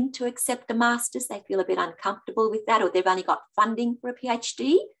willing to accept a master's, they feel a bit uncomfortable with that, or they've only got funding for a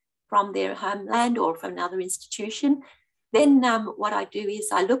PhD from their homeland or from another institution, then what I do is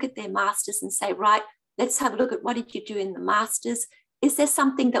I look at their master's and say, right, let's have a look at what did you do in the master's? Is there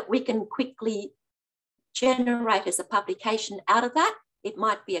something that we can quickly generate as a publication out of that? It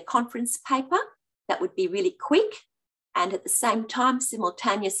might be a conference paper that would be really quick. And at the same time,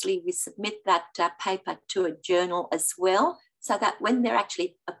 simultaneously, we submit that paper to a journal as well, so that when they're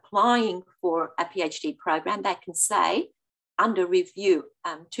actually applying for a PhD program, they can say, under review,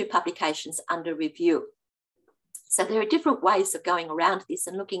 2 publications under review. So there are different ways of going around this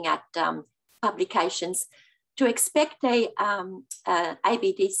and looking at publications. To expect a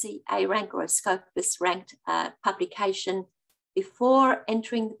ABDC A rank or a Scopus ranked publication before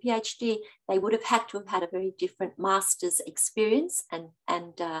entering the PhD, they would have had to have had a very different master's experience and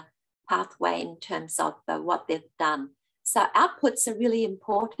pathway in terms of what they've done. So outputs are really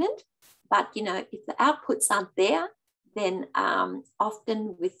important, but if the outputs aren't there, then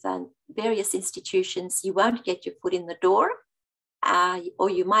often with various institutions, you won't get your foot in the door, or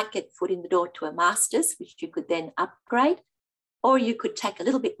you might get foot in the door to a master's, which you could then upgrade, or you could take a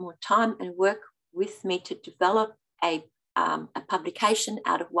little bit more time and work with me to develop a publication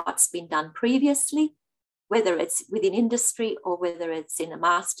out of what's been done previously, whether it's within industry or whether it's in a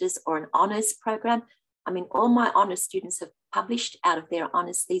master's or an honours program. I mean, all my honours students have published out of their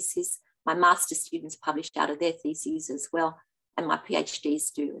honours thesis. My master's students published out of their theses as well, and my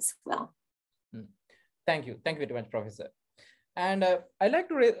PhDs do as well. Thank you. Thank you very much, Professor. And I'd like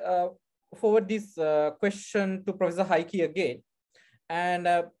to forward this question to Professor Heike again. And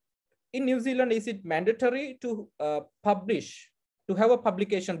in New Zealand, is it mandatory to have a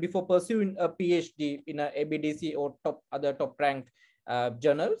publication before pursuing a PhD in a ABDC or other top ranked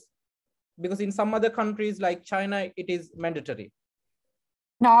journals? Because in some other countries like China, it is mandatory.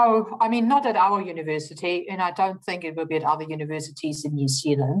 No, I mean, not at our university, and I don't think it will be at other universities in New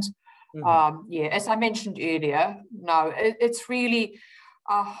Zealand. Yeah, as I mentioned earlier, no, it's really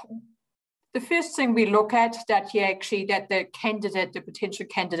the first thing we look at that the potential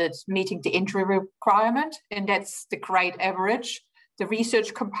candidate's meeting the entry requirement, and that's the grade average, the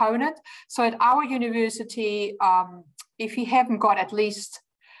research component. So at our university, if you haven't got at least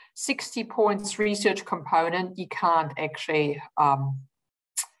 60 points research component, you can't actually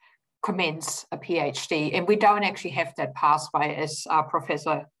commence a PhD. And we don't actually have that pathway, as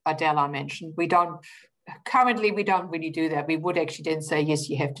Professor Adela mentioned. Currently, we don't really do that. We would actually then say, yes,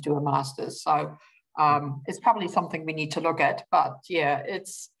 you have to do a master's. So it's probably something we need to look at. But yeah,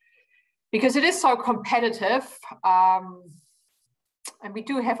 it's because it is so competitive. And we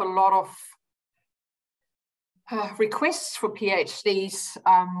do have a lot of requests for PhDs.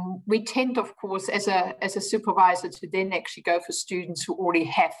 We tend, of course, as a supervisor, to then actually go for students who already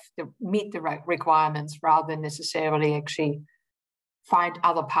have to meet the requirements, rather than necessarily actually find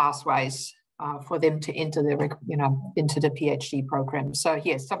other pathways for them to enter into the PhD program. So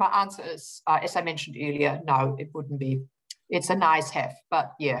yes, so my answer is, as I mentioned earlier, no, it wouldn't be. It's a nice have,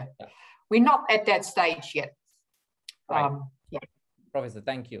 but yeah, we're not at that stage yet. Right. Yeah. Professor,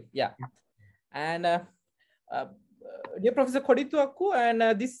 thank you. Yeah, and dear Professor Kodithuwakku,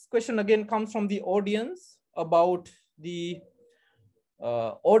 and this question again comes from the audience about the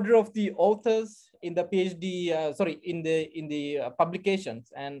order of the authors in the PhD, in the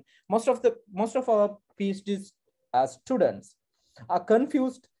publications, and most of our PhD students are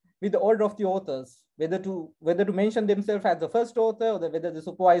confused with the order of the authors, whether to mention themselves as the first author, or whether the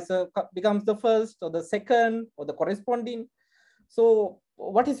supervisor becomes the first or the second or the corresponding. So,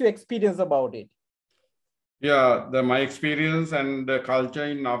 what is your experience about it? Yeah, my experience and the culture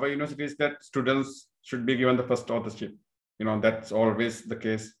in our university is that students should be given the first authorship. That's always the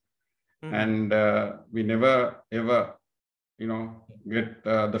case. And we never, ever, get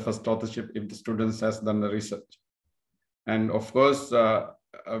the first authorship if the students has done the research. And of course,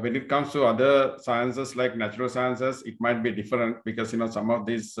 when it comes to other sciences like natural sciences, it might be different because, some of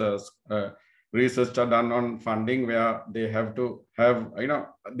these research are done on funding where they have to have,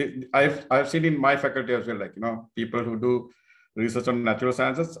 I've seen in my faculty as well, like, people who do research on natural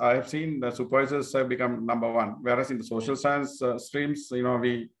sciences, I have seen the supervisors have become #1. Whereas in the social science streams,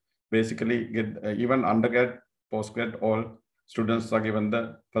 we basically get even undergrad, postgrad, all students are given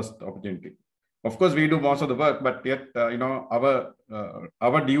the first opportunity. Of course, we do most of the work, but yet,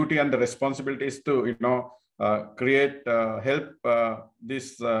 our duty and the responsibility is to, create, help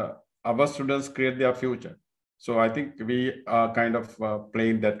this our students create their future. So I think we are kind of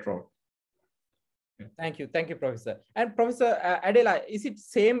playing that role. Thank you, Professor. And Professor Adela, is it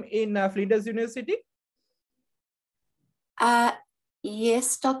same in Flinders University?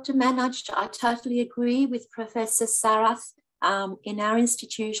 Yes, Dr. Manoj, I totally agree with Professor Sarath. In our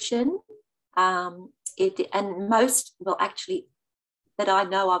institution, actually, that I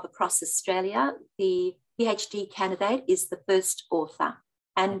know of across Australia, the PhD candidate is the first author.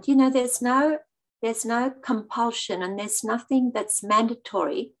 And, there's no compulsion and there's nothing that's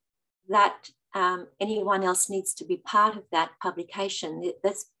mandatory that anyone else needs to be part of that publication.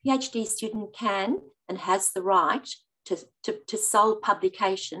 The PhD student can and has the right to sole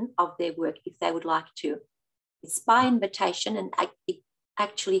publication of their work if they would like to. It's by invitation and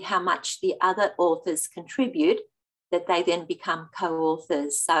actually how much the other authors contribute that they then become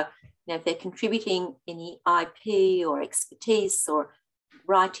co-authors. So, if they're contributing any IP or expertise or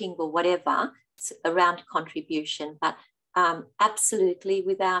writing or whatever, it's around contribution. But absolutely,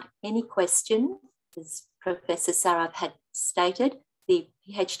 without any question, as Professor Sarath had stated, the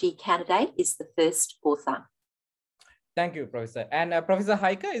PhD candidate is the first author. Thank you, Professor. And Professor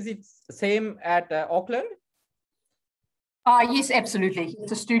Heike, is it same at Auckland? Yes, absolutely.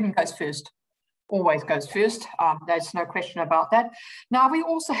 The student goes first, always goes first. There's no question about that. Now, we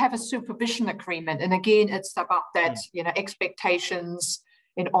also have a supervision agreement. And again, it's about that, expectations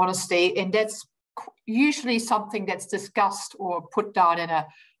and honesty. And that's usually something that's discussed or put down in a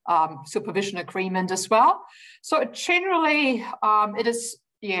supervision agreement as well. So generally, it is,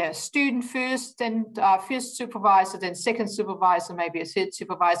 student first, then first supervisor, then second supervisor, maybe a third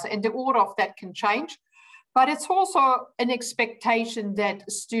supervisor. And the order of that can change. But it's also an expectation that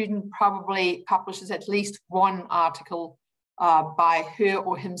a student probably publishes at least one article by her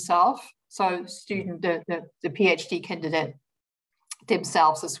or himself. So student, the PhD candidate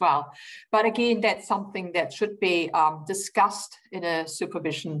themselves as well. But again, that's something that should be discussed in a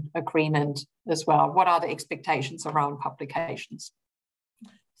supervision agreement as well. What are the expectations around publications?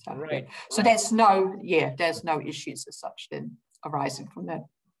 So, right. So there's no issues as such then arising from that.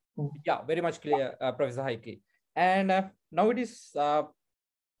 Yeah, very much clear, Professor Heike. And now it is 7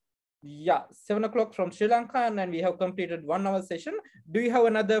 o'clock from Sri Lanka, and we have completed 1 hour session. Do you have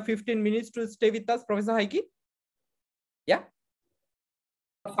another 15 minutes to stay with us, Professor Heike? Yeah.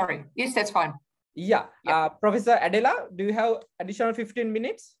 Sorry. Yes, that's fine. Yeah. Professor Adela, do you have additional 15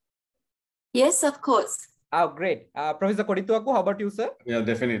 minutes? Yes, of course. Oh, great. Professor Kodithuwakku, how about you, sir? Yeah,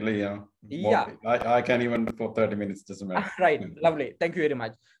 definitely. Yeah. I can even for 30 minutes, doesn't matter. Right. Lovely. Thank you very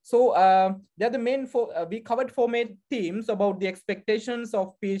much. So they're the main we covered 4 main themes about the expectations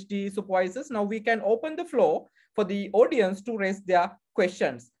of PhD supervisors. Now we can open the floor for the audience to raise their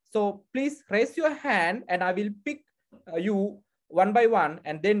questions. So please raise your hand and I will pick you one by one,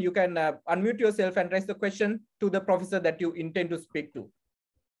 and then you can unmute yourself and raise the question to the professor that you intend to speak to.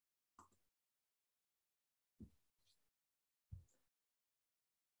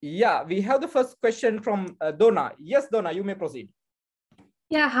 Yeah, we have the first question from Donna. Yes, Donna, you may proceed.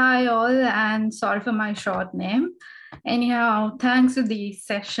 Yeah, hi all, and sorry for my short name. Anyhow, thanks for the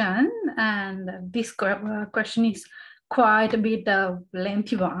session. And this question is quite a bit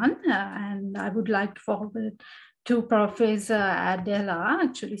lengthy one, and I would like to forward to Professor Adela,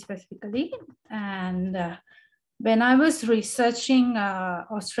 actually specifically. And when I was researching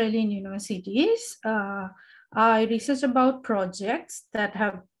Australian universities, I researched about projects that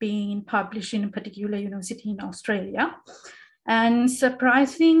have been published in a particular university in Australia. And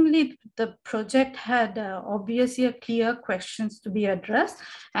surprisingly, the project had obviously a clear questions to be addressed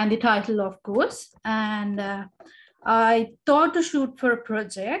and the title, of course. And I thought to shoot for a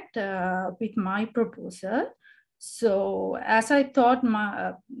project with my proposal. So as I thought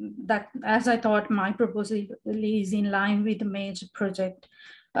my proposal is in line with the major project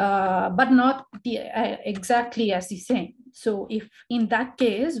but not exactly as the same. So if in that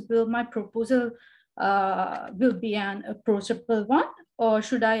case, will my proposal will be an approachable one, or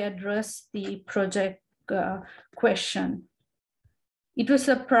should I address the project question? It was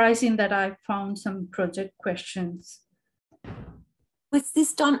surprising that I found some project questions. Was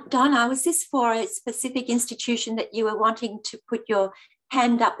this, Donna, was this for a specific institution that you were wanting to put your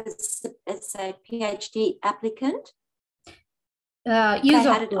hand up as a PhD applicant? Yes, they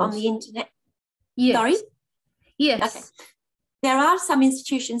had it on the internet. Yes. Sorry? Yes. Okay. There are some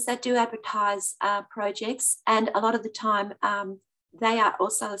institutions that do advertise projects, and a lot of the time they are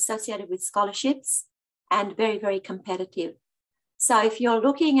also associated with scholarships and very, very competitive. So if you're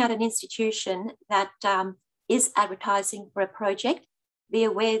looking at an institution that is advertising for a project, be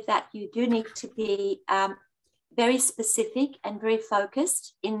aware that you do need to be very specific and very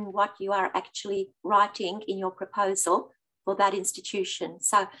focused in what you are actually writing in your proposal for that institution.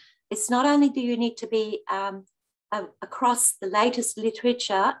 So it's not only do you need to be across the latest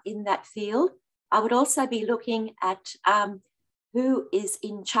literature in that field, I would also be looking at who is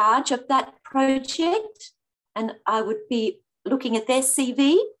in charge of that project, and I would be looking at their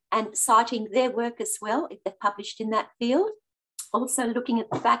CV and citing their work as well if they're published in that field. Also looking at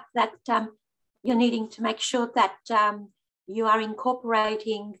the fact that you're needing to make sure that you are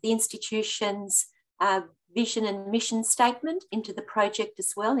incorporating the institution's vision and mission statement into the project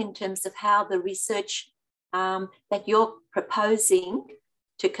as well, in terms of how the research that you're proposing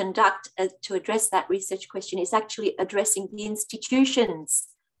to conduct to address that research question is actually addressing the institution's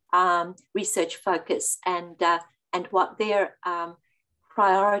research focus and what their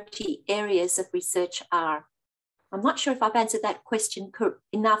priority areas of research are. I'm not sure if I've answered that question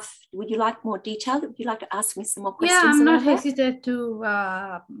enough. Would you like more detail? Would you like to ask me some more questions? Yeah, I'm not hesitant to,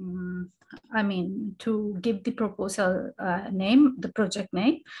 to give the proposal name, the project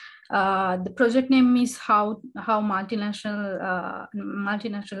name. The project name is how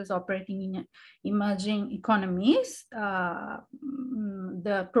multinationals operating in emerging economies.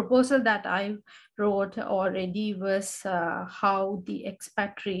 The proposal that I wrote already was how the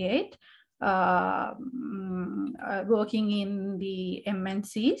expatriate working in the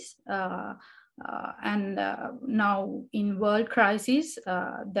MNCs and now in world crisis,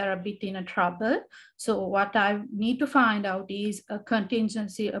 they're a bit in a trouble. So what I need to find out is a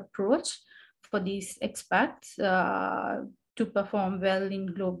contingency approach for these expats to perform well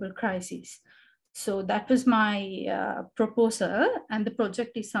in global crisis. So that was my proposal, and the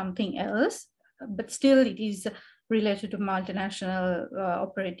project is something else, but still it is related to multinational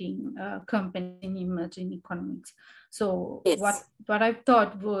operating company in emerging economies. So yes, what I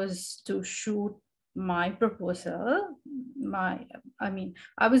thought was to shoot my proposal. I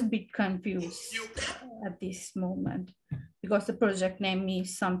was a bit confused at this moment because the project name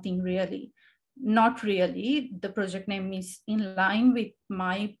is something really, not really. The project name is in line with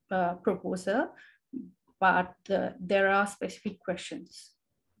my proposal, but there are specific questions.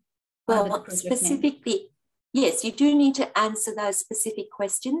 Well, specifically, yes, you do need to answer those specific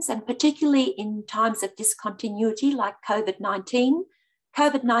questions, and particularly in times of discontinuity like COVID-19.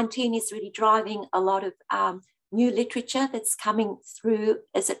 COVID-19 is really driving a lot of new literature that's coming through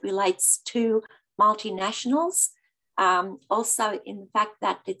as it relates to multinationals. Also in the fact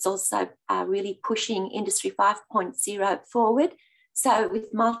that it's also really pushing Industry 5.0 forward. So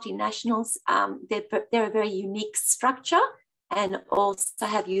with multinationals, they're a very unique structure and also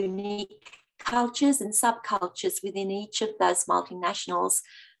have unique cultures and subcultures within each of those multinationals.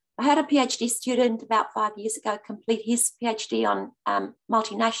 I had a PhD student about 5 years ago complete his PhD on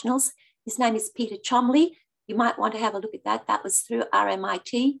multinationals. His name is Peter Chomley. You might want to have a look at that. That was through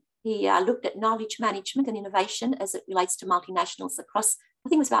RMIT. He looked at knowledge management and innovation as it relates to multinationals across, I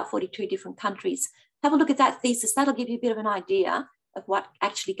think it was about 42 different countries. Have a look at that thesis. That'll give you a bit of an idea of what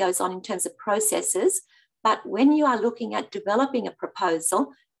actually goes on in terms of processes. But when you are looking at developing a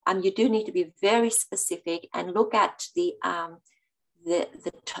proposal, you do need to be very specific and look at the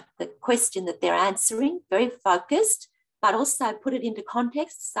question that they're answering, very focused, but also put it into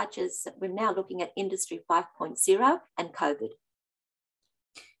context, such as we're now looking at Industry 5.0 and COVID.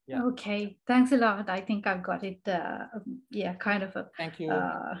 Yeah. Okay, thanks a lot. I think I've got it. Kind of a. Thank you.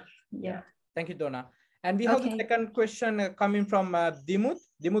 Yeah. Thank you, Donna. And we have the second question coming from Dimut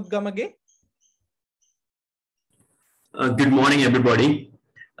Gamage. Good morning, everybody.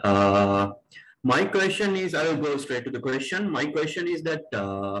 My question is, I will go straight to the question. My question is that,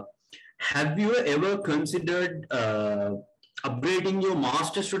 have you ever considered upgrading your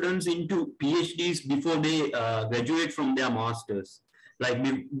master students into PhDs before they graduate from their masters? Like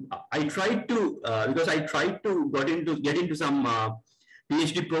I tried to, because I tried to get into some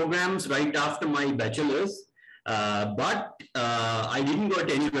PhD programs right after my bachelor's, but I didn't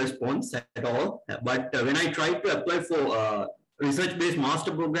get any response at all. But when I tried to apply for research-based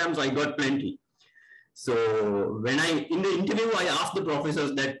master programs, I got plenty. So when in the interview, I asked the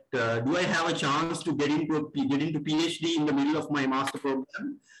professors that, do I have a chance to get into PhD in the middle of my master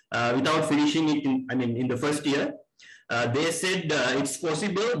program without finishing it in the first year? They said it's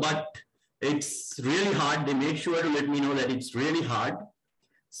possible, but it's really hard. They made sure to let me know that it's really hard.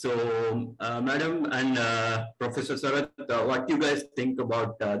 So, Madam and Professor Sarath, what do you guys think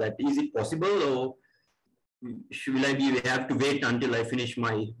about that? Is it possible, or will I have to wait until I finish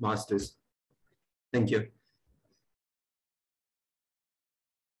my master's? Thank you.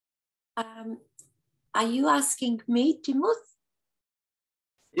 Are you asking me, Dimuth?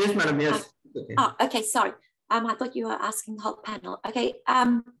 Yes, Madam, yes. Okay. Oh, okay, sorry. I thought you were asking the whole panel. Okay,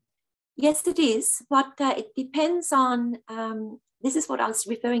 yes, it is. But it depends on, this is what I was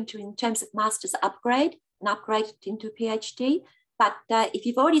referring to in terms of master's upgrade, an upgrade into PhD. But if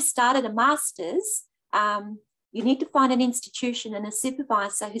you've already started a master's, you need to find an institution and a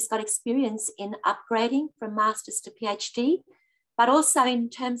supervisor who's got experience in upgrading from master's to PhD, but also in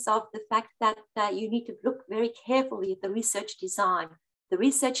terms of the fact that you need to look very carefully at the research design. The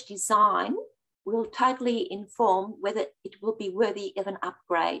research design will totally inform whether it will be worthy of an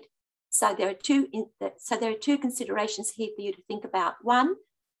upgrade. So there are two considerations here for you to think about. One,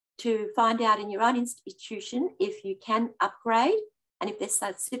 to find out in your own institution if you can upgrade, and if there's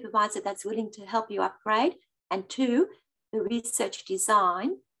a supervisor that's willing to help you upgrade. And two, the research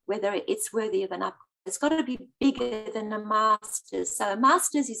design, whether it's worthy of an upgrade. It's got to be bigger than a master's. So a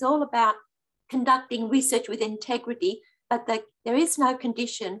master's is all about conducting research with integrity, but there is no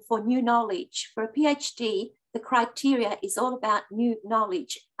condition for new knowledge. For a PhD, the criteria is all about new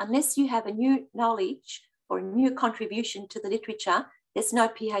knowledge. Unless you have a new knowledge or a new contribution to the literature, there's no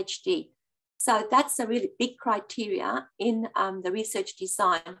PhD. So that's a really big criteria in the research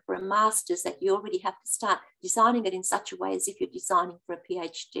design for a master's, that you already have to start designing it in such a way as if you're designing for a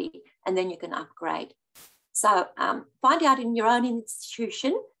PhD, and then you can upgrade. So find out in your own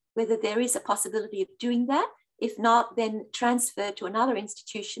institution whether there is a possibility of doing that. If not, then transfer to another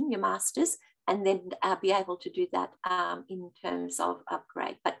institution, your master's, and then be able to do that in terms of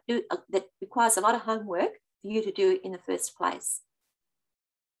upgrade. But that requires a lot of homework for you to do in the first place.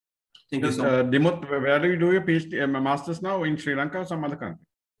 Thank you so much. Dimuth, where do you do your PhD, master's now, in Sri Lanka or some other country?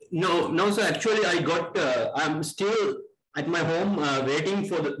 No, so actually I got, I'm still at my home waiting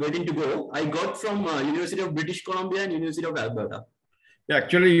to go. I got from University of British Columbia and University of Alberta. Yeah,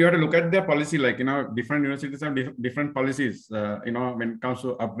 actually you have to look at their policy, like, different universities have different policies, when it comes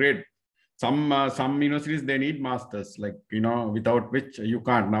to upgrade. Some universities, they need masters, like, without which you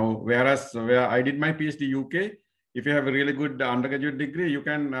can't. Now, whereas where I did my PhD UK, if you have a really good undergraduate degree, you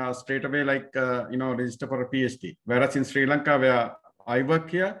can straight away, like, register for a PhD. Whereas in Sri Lanka, where I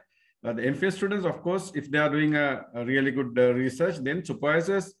work here, the MPhil students, of course, if they are doing a really good research, then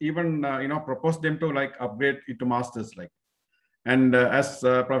supervisors even, propose them to, like, upgrade it to masters, like. And as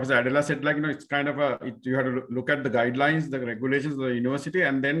Professor Adela said, like, it's kind of you have to look at the guidelines, the regulations of the university,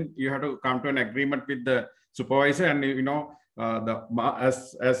 and then you have to come to an agreement with the supervisor. And,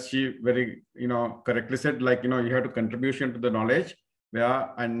 as she very, correctly said, like, you have to contribution to the knowledge,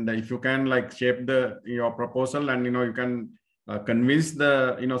 and if you can, like, shape your proposal, and, you can convince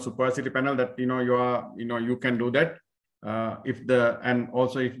the, supervisory panel that, you can do that. If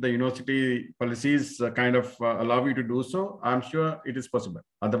the university policies kind of allow you to do so, I'm sure it is possible.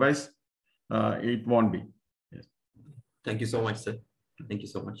 Otherwise, it won't be. Yes. Thank you so much, sir. Thank you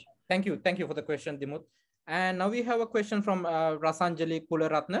so much. Thank you for the question, Dimuth. And now we have a question from Rasanjali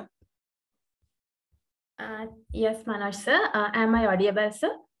Kularatna. Yes, Manoj sir. Am I audible,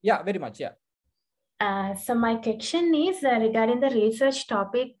 sir? Yeah, very much. Yeah. So my question is regarding the research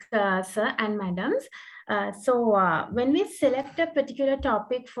topic, sir and madams. When we select a particular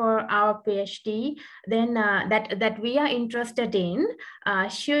topic for our PhD, then that we are interested in,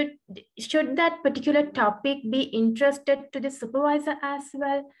 should that particular topic be interested to the supervisor as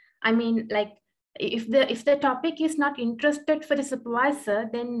well? I mean, like, if the topic is not interested for the supervisor,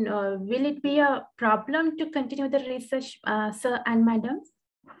 then will it be a problem to continue the research, sir and madams?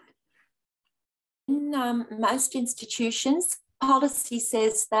 In most institutions, policy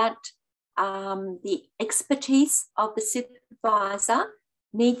says that the expertise of the supervisor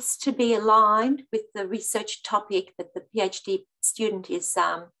needs to be aligned with the research topic that the PhD student is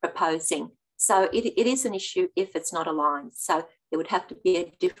proposing. So it is an issue if it's not aligned. So there would have to be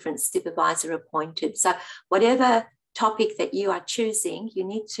a different supervisor appointed. So whatever topic that you are choosing, you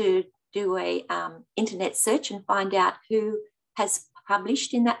need to do a internet search and find out who has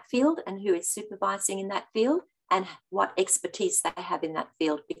published in that field and who is supervising in that field and what expertise they have in that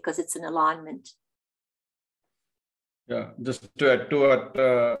field, because it's an alignment. Yeah, just to add to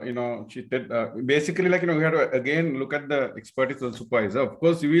what she did, basically, we have to again look at the expertise of the supervisor. Of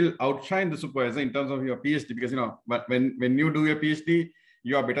course, you will outshine the supervisor in terms of your PhD, because but when you do your PhD,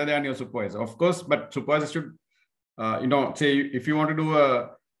 you are better than your supervisor, of course. But supervisor should, say if you want to do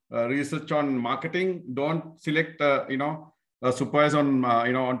a research on marketing, don't select a supervisor on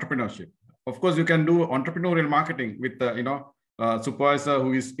entrepreneurship. Of course, you can do entrepreneurial marketing with a supervisor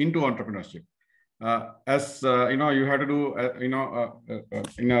who is into entrepreneurship. You have to do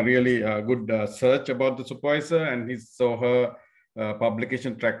a really good search about the supervisor and his or her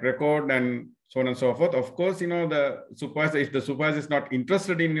publication track record and so on and so forth. Of course, the supervisor, if the supervisor is not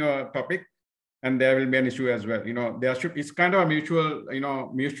interested in your topic, and there will be an issue as well. It's kind of a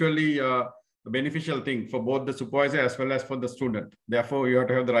mutually beneficial thing for both the supervisor as well as for the student. Therefore, you have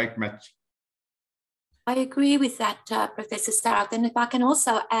to have the right match. I agree with that, Professor Sarath. And if I can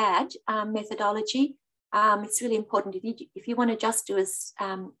also add methodology, it's really important. If you want to just do a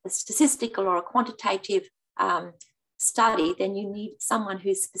statistical or a quantitative study, then you need someone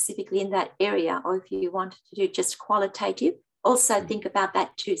who's specifically in that area. Or if you want to do just qualitative, also think about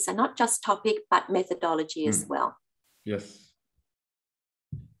that too. So not just topic, but methodology as well. Yes.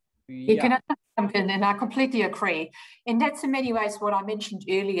 You can jump in, and I completely agree. And that's in many ways what I mentioned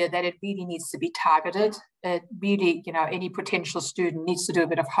earlier, that it really needs to be targeted. It really, any potential student needs to do a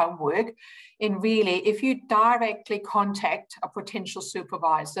bit of homework. And really, if you directly contact a potential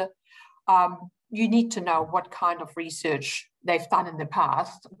supervisor, you need to know what kind of research they've done in the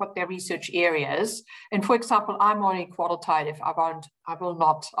past, what their research area is. And for example, I'm only qualitative. I will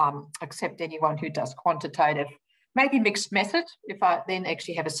not accept anyone who does quantitative. Maybe mixed method, if I then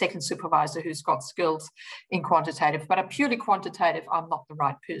actually have a second supervisor who's got skills in quantitative, but a purely quantitative, I'm not the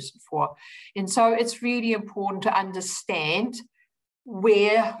right person for. And so it's really important to understand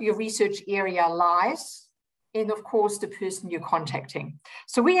where your research area lies, and of course, the person you're contacting.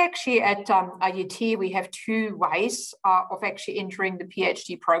 So we actually at IUT, we have two ways of actually entering the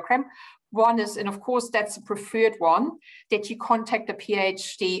PhD program. One is, and of course, that's the preferred one, that you contact a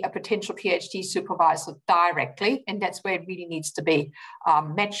potential PhD supervisor directly. And that's where it really needs to be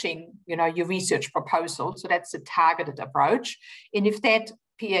matching, your research proposal. So that's a targeted approach. And if that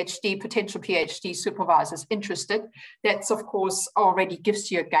potential PhD supervisor is interested, that's of course already gives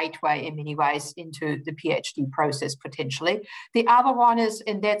you a gateway in many ways into the PhD process potentially. The other one is,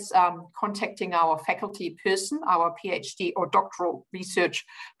 and that's contacting our faculty person, our PhD or doctoral research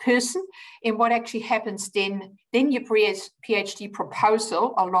person. And what actually happens then your PhD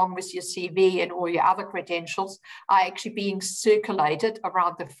proposal along with your CV and all your other credentials are actually being circulated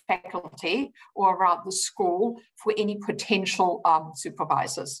around the faculty or around the school for any potential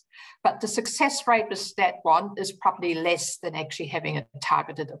supervisors. But the success rate with that one is probably less than actually having a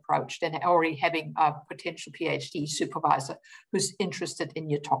targeted approach, than already having a potential PhD supervisor who's interested in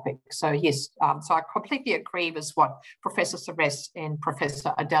your topic. So yes, so I completely agree with what Professor Sarath and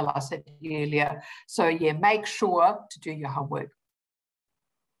Professor Adela said earlier. So yeah, make sure to do your homework.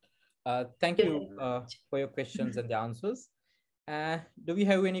 Thank you for your questions and the answers. Do we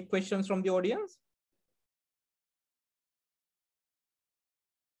have any questions from the audience?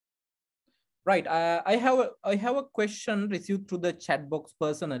 Right, I have a question received through the chat box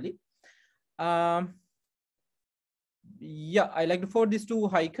personally. Yeah, I like to forward this to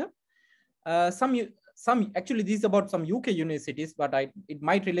Heike. Actually, this is about some UK universities, but it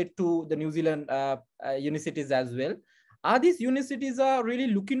might relate to the New Zealand universities as well. Are these universities are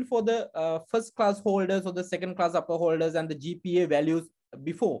really looking for the first class holders or the second class upper holders and the GPA values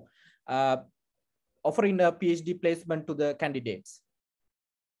before offering a PhD placement to the candidates?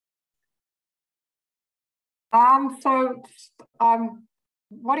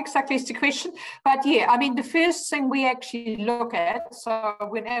 What exactly is the question? But yeah, I mean, the first thing we actually look at, so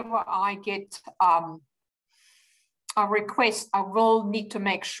whenever I get a request, I will need to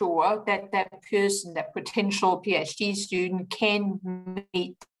make sure that that person, that potential PhD student, can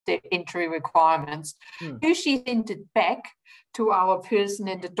meet the entry requirements. Usually send it back to our person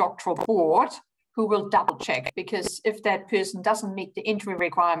in the doctoral board who will double check, because if that person doesn't meet the entry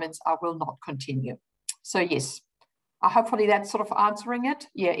requirements, I will not continue. So yes, hopefully that's sort of answering it.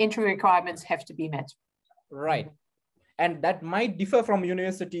 Yeah, entry requirements have to be met. Right. And that might differ from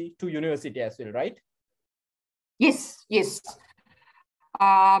university to university as well, right? Yes, yes.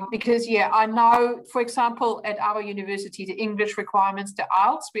 Because yeah, I know, for example, at our university, the English requirements, the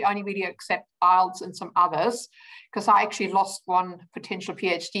IELTS, we only really accept IELTS and some others, because I actually lost one potential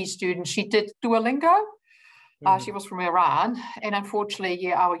PhD student. She did Duolingo. She was from Iran, and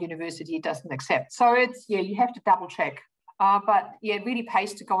unfortunately, our university doesn't accept. So it's, you have to double check. But it really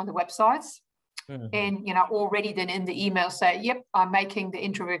pays to go on the websites and, already then in the email say, yep, I'm making the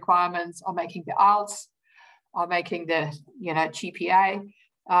intro requirements, I'm making the IELTS, I'm making the, GPA,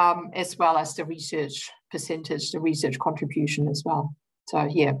 as well as the research percentage, the research contribution as well. So,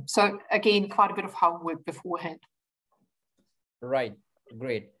 so again, quite a bit of homework beforehand. Right,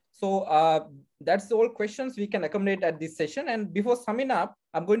 great. So that's all questions we can accommodate at this session. And before summing up,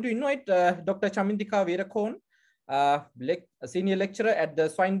 I'm going to invite Dr. Chamintika Veerakoon, a senior lecturer at the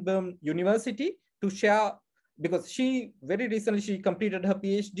Swinburne University, to share, because she very recently she completed her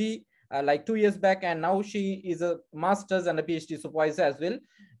PhD like 2 years back, and now she is a master's and a PhD supervisor as well.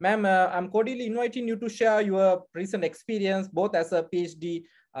 Ma'am, I'm cordially inviting you to share your recent experience, both as a PhD,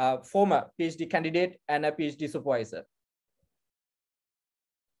 former PhD candidate and a PhD supervisor.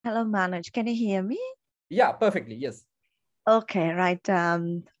 Hello, Manoj. Can you hear me? Yeah, perfectly. Yes. Okay, right.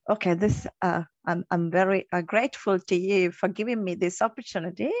 Okay, this I'm very grateful to you for giving me this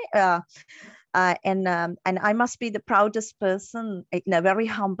opportunity. And I must be the proudest person in a very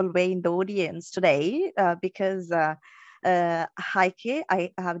humble way in the audience today, because Heike,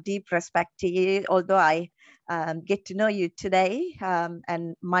 I have deep respect to you, although I get to know you today,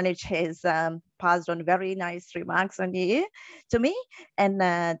 and Manoj has passed on very nice remarks on you to me, and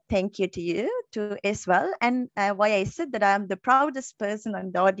thank you to you too as well. And why I said that I'm the proudest person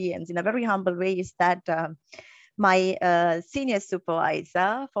in the audience in a very humble way is that my senior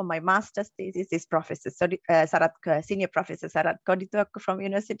supervisor for my master's thesis is Professor Sarath, Senior Professor Sarath Kodithuwakku from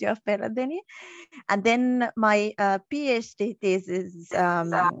University of Peradeniya. And then my PhD thesis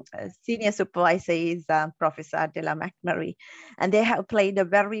senior supervisor is Professor Adela McMurray. And they have played a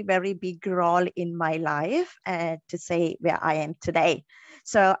very, very big role in my life to say where I am today.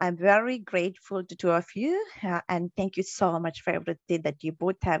 So I'm very grateful to two of you, and thank you so much for everything that you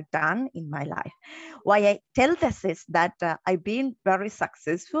both have done in my life. Why I tell this is that I've been very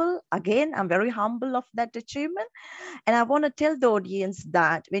successful. Again, I'm very humble of that achievement. And I want to tell the audience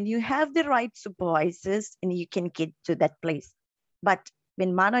that when you have the right supervisors, and you can get to that place. But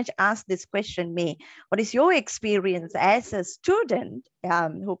when Manoj asked this question, what is your experience as a student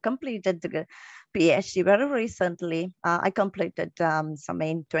who completed the PhD very recently? I completed some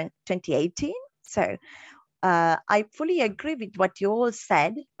in 2018. So I fully agree with what you all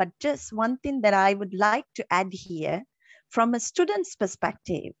said, but just one thing that I would like to add here from a student's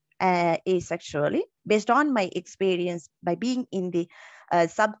perspective is actually based on my experience by being in the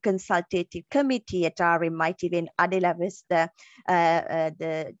sub-consultative committee at RMIT when Adela was the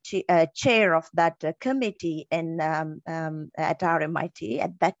chair of that committee at RMIT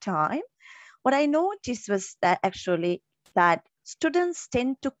at that time. What I noticed was that actually that students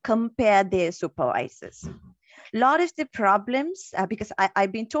tend to compare their supervisors. A lot of the problems, because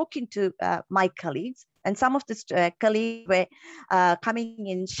I've been talking to my colleagues, and some of the colleagues were coming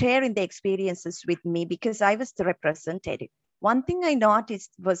in, sharing their experiences with me because I was the representative. One thing I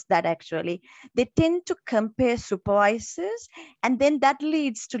noticed was that actually they tend to compare supervisors, and then that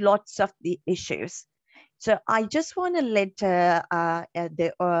leads to lots of the issues. So I just want to let our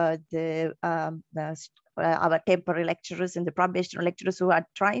temporary lecturers and the probationary lecturers who are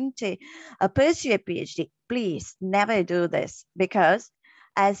trying to pursue a PhD, please never do this, because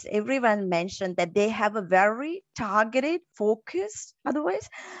as everyone mentioned, that they have a very targeted, focused, otherwise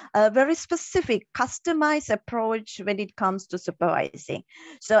a very specific, customized approach when it comes to supervising.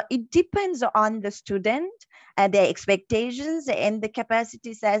 So it depends on the student and their expectations and the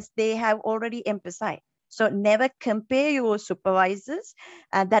capacities, as they have already emphasized. So never compare your supervisors,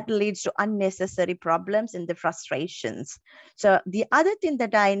 and that leads to unnecessary problems and the frustrations. So the other thing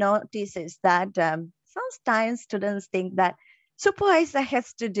that I notice is that sometimes students think that supervisor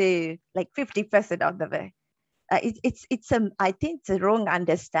has to do like 50% of the way. I think it's a wrong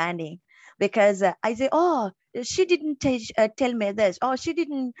understanding, because I say, oh, she didn't tell me this, or she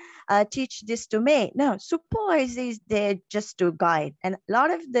didn't teach this to me. No, supervisor is there just to guide. And a lot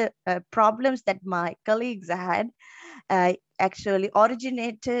of the problems that my colleagues had actually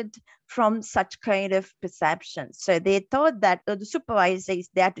originated from such kind of perceptions. So they thought that the supervisor is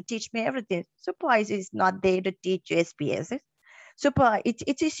there to teach me everything. Supervisor is not there to teach you SPSS.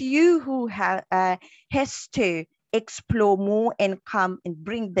 It is you who has to explore more and come and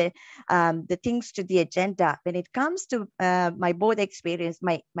bring the things to the agenda. When it comes to my both experience,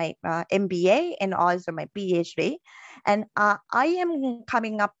 my MBA and also my PhD, and I am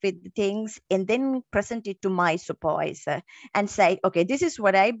coming up with things and then present it to my supervisor and say, okay, this is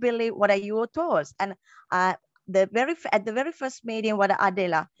what I believe, what are your thoughts? And at the very first meeting, what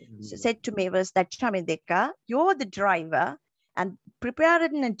Adela said to me was that, Chamindika, you're the driver, and prepare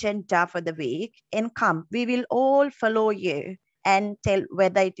an agenda for the week and come. We will all follow you and tell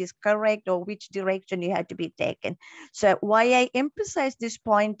whether it is correct or which direction you have to be taken. So why I emphasize this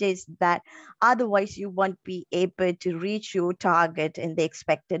point is that otherwise you won't be able to reach your target and the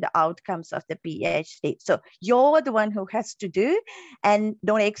expected outcomes of the PhD. So you're the one who has to do, and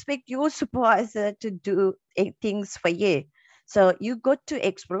don't expect your supervisor to do things for you. So you got to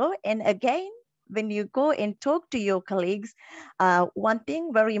explore. And again, when you go and talk to your colleagues, one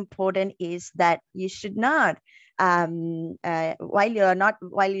thing very important is that you should not, while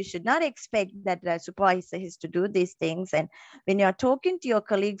you should not expect that the supervisor has to do these things. And when you're talking to your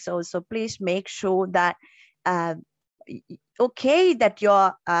colleagues also, please make sure that, okay, that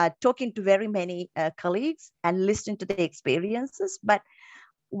you're talking to very many colleagues and listening to the experiences. But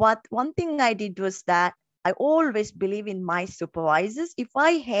one thing I did was that I always believe in my supervisors. If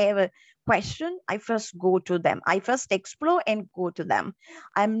I have a question, I first go to them. I first explore and go to them.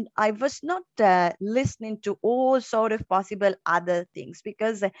 I was not listening to all sort of possible other things,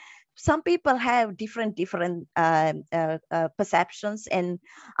 because some people have different perceptions and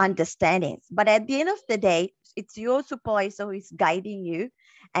understandings. But at the end of the day, it's your supervisor who is guiding you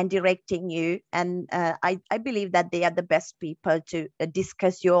and directing you. And I believe that they are the best people to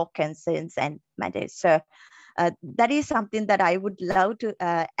discuss your concerns and matters. So that is something that I would love to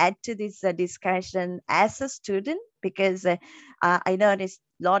add to this discussion as a student, because I noticed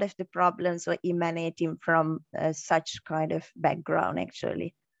a lot of the problems were emanating from such kind of background,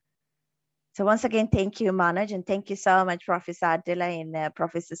 actually. So once again, thank you, Manoj, and thank you so much, Professor Adela and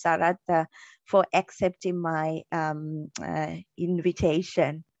Professor Sarath, for accepting my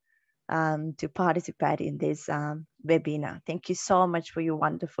invitation to participate in this webinar. Thank you so much for your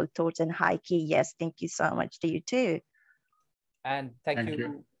wonderful thoughts. And Heike, yes, thank you so much to you too. And thank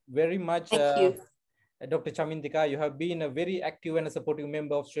you very much, Dr. Chamindika. You have been a very active and a supportive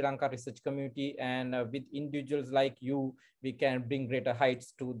member of Sri Lanka research community, and with individuals like you, we can bring greater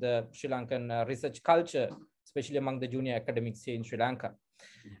heights to the Sri Lankan research culture, especially among the junior academics here in Sri Lanka.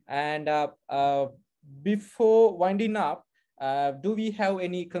 And before winding up, do we have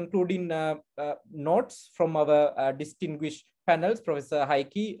any concluding notes from our distinguished panels, Professor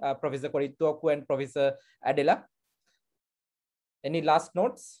Heike, Professor Kodithuwakku, and Professor Adela? Any last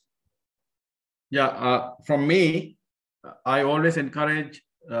notes? Yeah, from me, I always encourage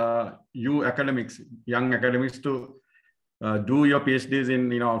you academics, young academics, to do your PhDs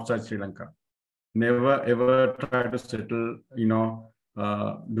in outside Sri Lanka. Never ever try to settle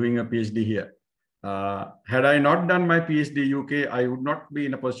doing a PhD here. Had I not done my PhD UK, I would not be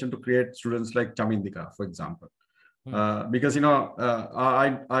in a position to create students like Chamindika, for example. Because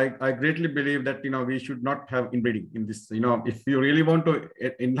I greatly believe that we should not have inbreeding in this. If you really want to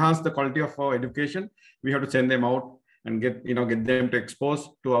enhance the quality of our education, we have to send them out and get them to expose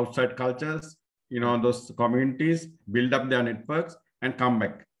to outside cultures, those communities, build up their networks, and come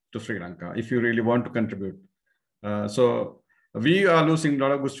back to Sri Lanka if you really want to contribute. So we are losing a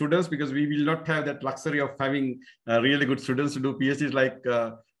lot of good students because we will not have that luxury of having really good students to do PhDs like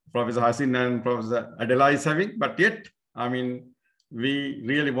Professor Hasin and Professor Adela is having. But yet, we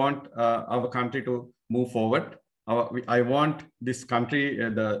really want our country to move forward. I want this country,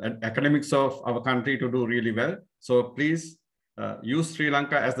 the academics of our country, to do really well. So please use Sri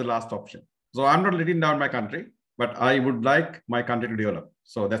Lanka as the last option. So I'm not letting down my country, but I would like my country to develop.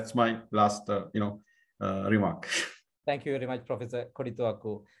 So that's my last, remark. Thank you very much, Professor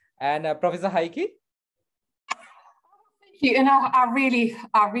Kodithuwakku. And Professor Heike? I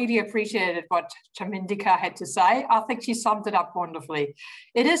really appreciated what Chamindika had to say. I think she summed it up wonderfully.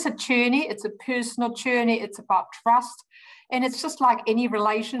 It is a journey. It's a personal journey. It's about trust. And it's just like any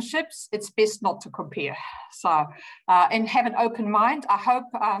relationships, it's best not to compare. So, and have an open mind. I hope,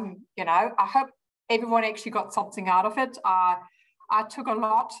 I hope everyone actually got something out of it. I took a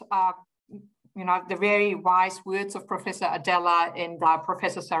lot, the very wise words of Professor Adela and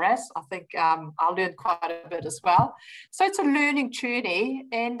Professor Sarath. I think I learned quite a bit as well. So it's a learning journey.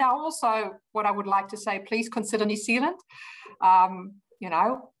 And also what I would like to say, please consider New Zealand. I've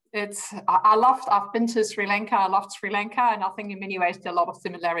been to Sri Lanka. I loved Sri Lanka. And I think in many ways, there are a lot of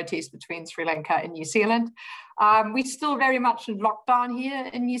similarities between Sri Lanka and New Zealand. We're still very much in lockdown here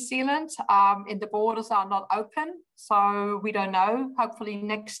in New Zealand, and the borders are not open. So we don't know. Hopefully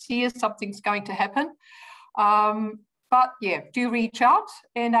next year, something's going to happen. But yeah, do reach out.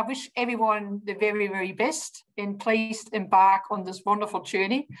 And I wish everyone the very, very best. And please embark on this wonderful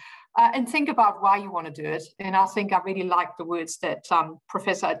journey. And think about why you want to do it. And I think I really like the words that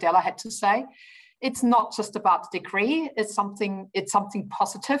Professor Adela had to say. it's not just about the degree, it's something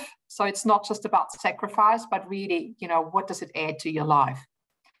positive. So it's not just about sacrifice, but really, you know, what does it add to your life?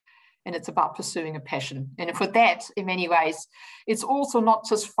 And it's about pursuing a passion. And for that, in many ways, it's also not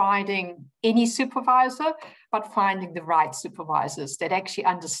just finding any supervisor, but finding the right supervisors that actually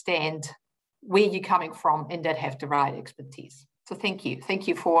understand where you're coming from and that have the right expertise. So thank you. Thank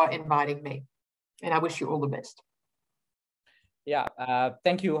you for inviting me. And I wish you all the best. Yeah,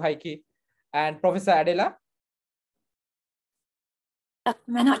 thank you, Heike. And Professor Adela? Dr.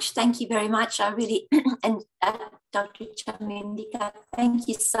 Manoj, thank you very much. I really, and Dr. Chamindika, thank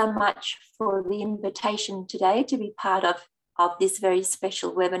you so much for the invitation today to be part of this very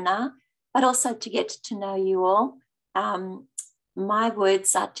special webinar, but also to get to know you all. My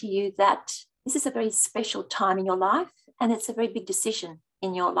words are to you that this is a very special time in your life, and it's a very big decision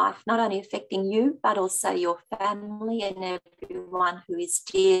in your life, not only affecting you, but also your family and everyone who is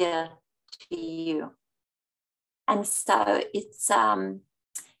dear to you. And so it's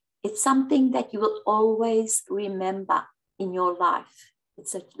something that you will always remember in your life.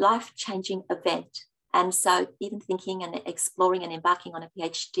 It's a life-changing event. And so even thinking and exploring and embarking on a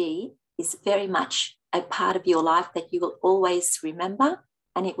PhD is very much a part of your life that you will always remember.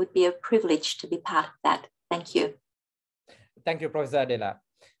 And it would be a privilege to be part of that. Thank you. Thank you, Professor Adela.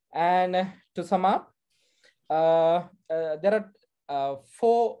 And to sum up, there are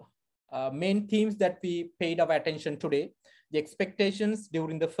 4 main themes that we paid our attention today. The expectations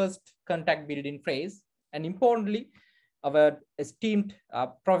during the first contact building phase. And importantly, our esteemed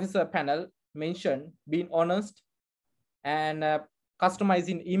professor panel mentioned being honest and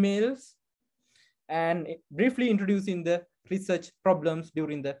customizing emails and briefly introducing the research problems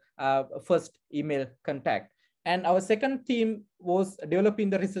during the first email contact. And our second theme was developing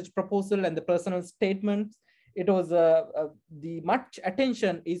the research proposal and the personal statements. It was the much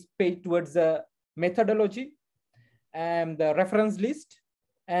attention is paid towards the methodology and the reference list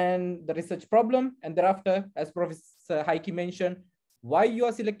and the research problem. And thereafter, as Professor Heike mentioned, why you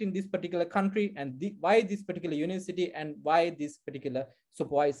are selecting this particular country and why this particular university and why this particular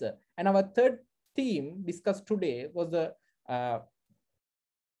supervisor. And our third theme discussed today was the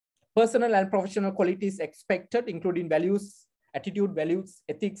personal and professional qualities expected, including values, attitude, values,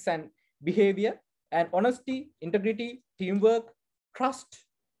 ethics, and behavior. And honesty, integrity, teamwork, trust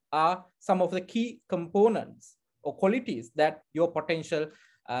are some of the key components or qualities that your potential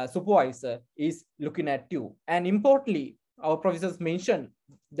supervisor is looking at you. And importantly, our professors mentioned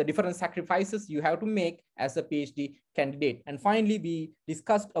the different sacrifices you have to make as a PhD candidate. And finally, we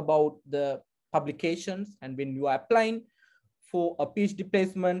discussed about the publications, and when you are applying for a PhD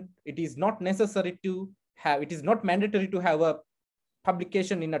placement, it is not necessary to have, it is not mandatory to have a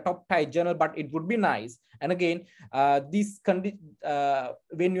publication in a top tier journal, but it would be nice. And again,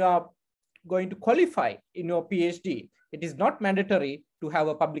 when you are going to qualify in your PhD, it is not mandatory to have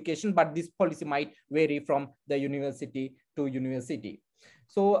a publication, but this policy might vary from the university to university.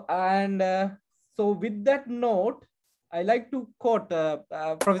 So, and so with that note, I like to quote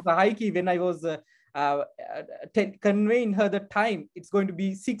Professor Heike when I was conveying her the time. It's going to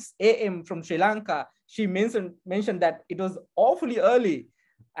be 6 a.m. from Sri Lanka. She mentioned that it was awfully early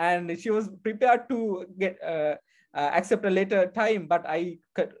and she was prepared to get accept a later time, but I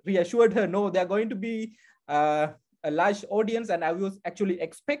reassured her, no, they're going to be a large audience, and I was actually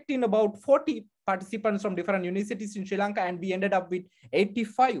expecting about 40 participants from different universities in Sri Lanka, and we ended up with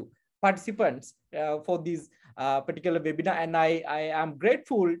 85 participants for this particular webinar. And I am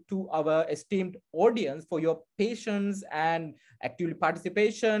grateful to our esteemed audience for your patience and active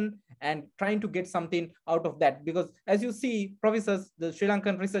participation and trying to get something out of that. Because as you see, professors, the Sri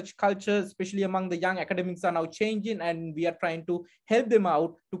Lankan research culture, especially among the young academics, are now changing, and we are trying to help them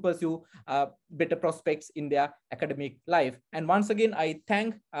out to pursue better prospects in their academic life. And once again, I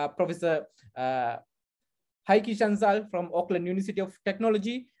thank Professor Heike Schänzel from Auckland University of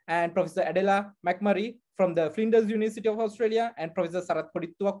Technology, and Professor Adela McMurray from the Flinders University of Australia, and Professor Sarath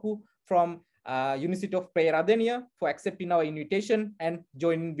Kodithuwakku from University of Peradeniya for accepting our invitation and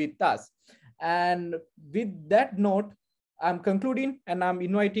joining with us. And with that note, I'm concluding, and I'm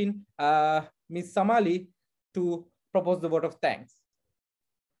inviting Ms. Samali to propose the vote of thanks.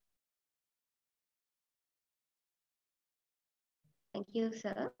 Thank you,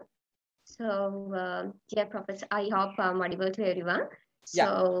 sir. So, dear Professor, I hope I'm audible to everyone.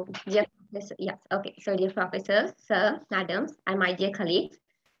 So, dear Professor, yes, okay. So, dear Professors, sir, madams, and my dear colleagues,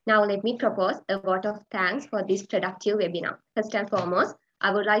 now let me propose a vote of thanks for this productive webinar. First and foremost,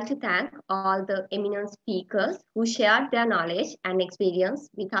 I would like to thank all the eminent speakers who shared their knowledge and experience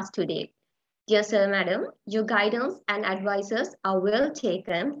with us today. Dear Sir, Madam, your guidance and advices are well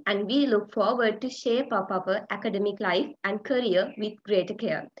taken, and we look forward to shape up our academic life and career with greater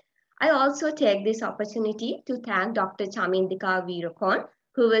care. I also take this opportunity to thank Dr. Chamindika Veerakorn,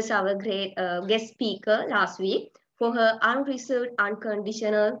 who was our great guest speaker last week, for her unreserved,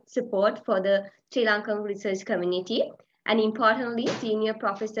 unconditional support for the Sri Lankan research community. And importantly, Senior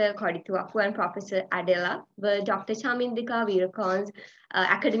Professor Kodithuwakku and Professor Adela were Dr. Chamindika Veerakorn's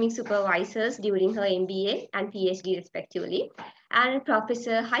academic supervisors during her MBA and PhD respectively. And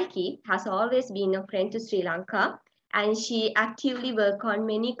Professor Heike has always been a friend to Sri Lanka, and she actively worked on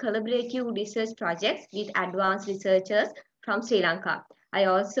many collaborative research projects with advanced researchers from Sri Lanka. I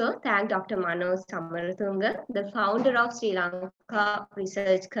also thank Dr. Manoj Samarathunga, the founder of Sri Lanka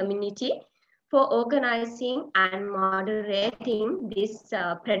Research Community, for organizing and moderating this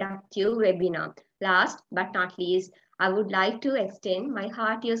productive webinar. Last but not least, I would like to extend my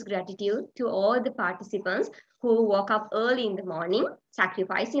heartiest gratitude to all the participants who woke up early in the morning,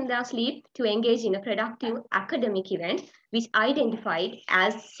 sacrificing their sleep to engage in a productive academic event, which identified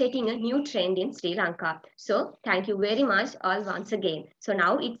as setting a new trend in Sri Lanka. So thank you very much all once again. So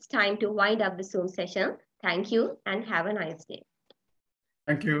now it's time to wind up the Zoom session. Thank you and have a nice day.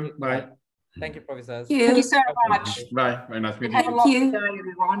 Thank you. Bye. Thank you, professors. Thank you so much. Bye. Very nice meeting Have a you. lovely day,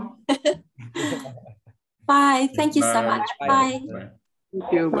 everyone. Bye. Thank you so Bye. much. Bye. Bye. Bye.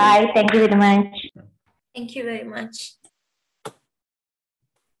 Thank you. Bye. Thank you very much. Thank you very much.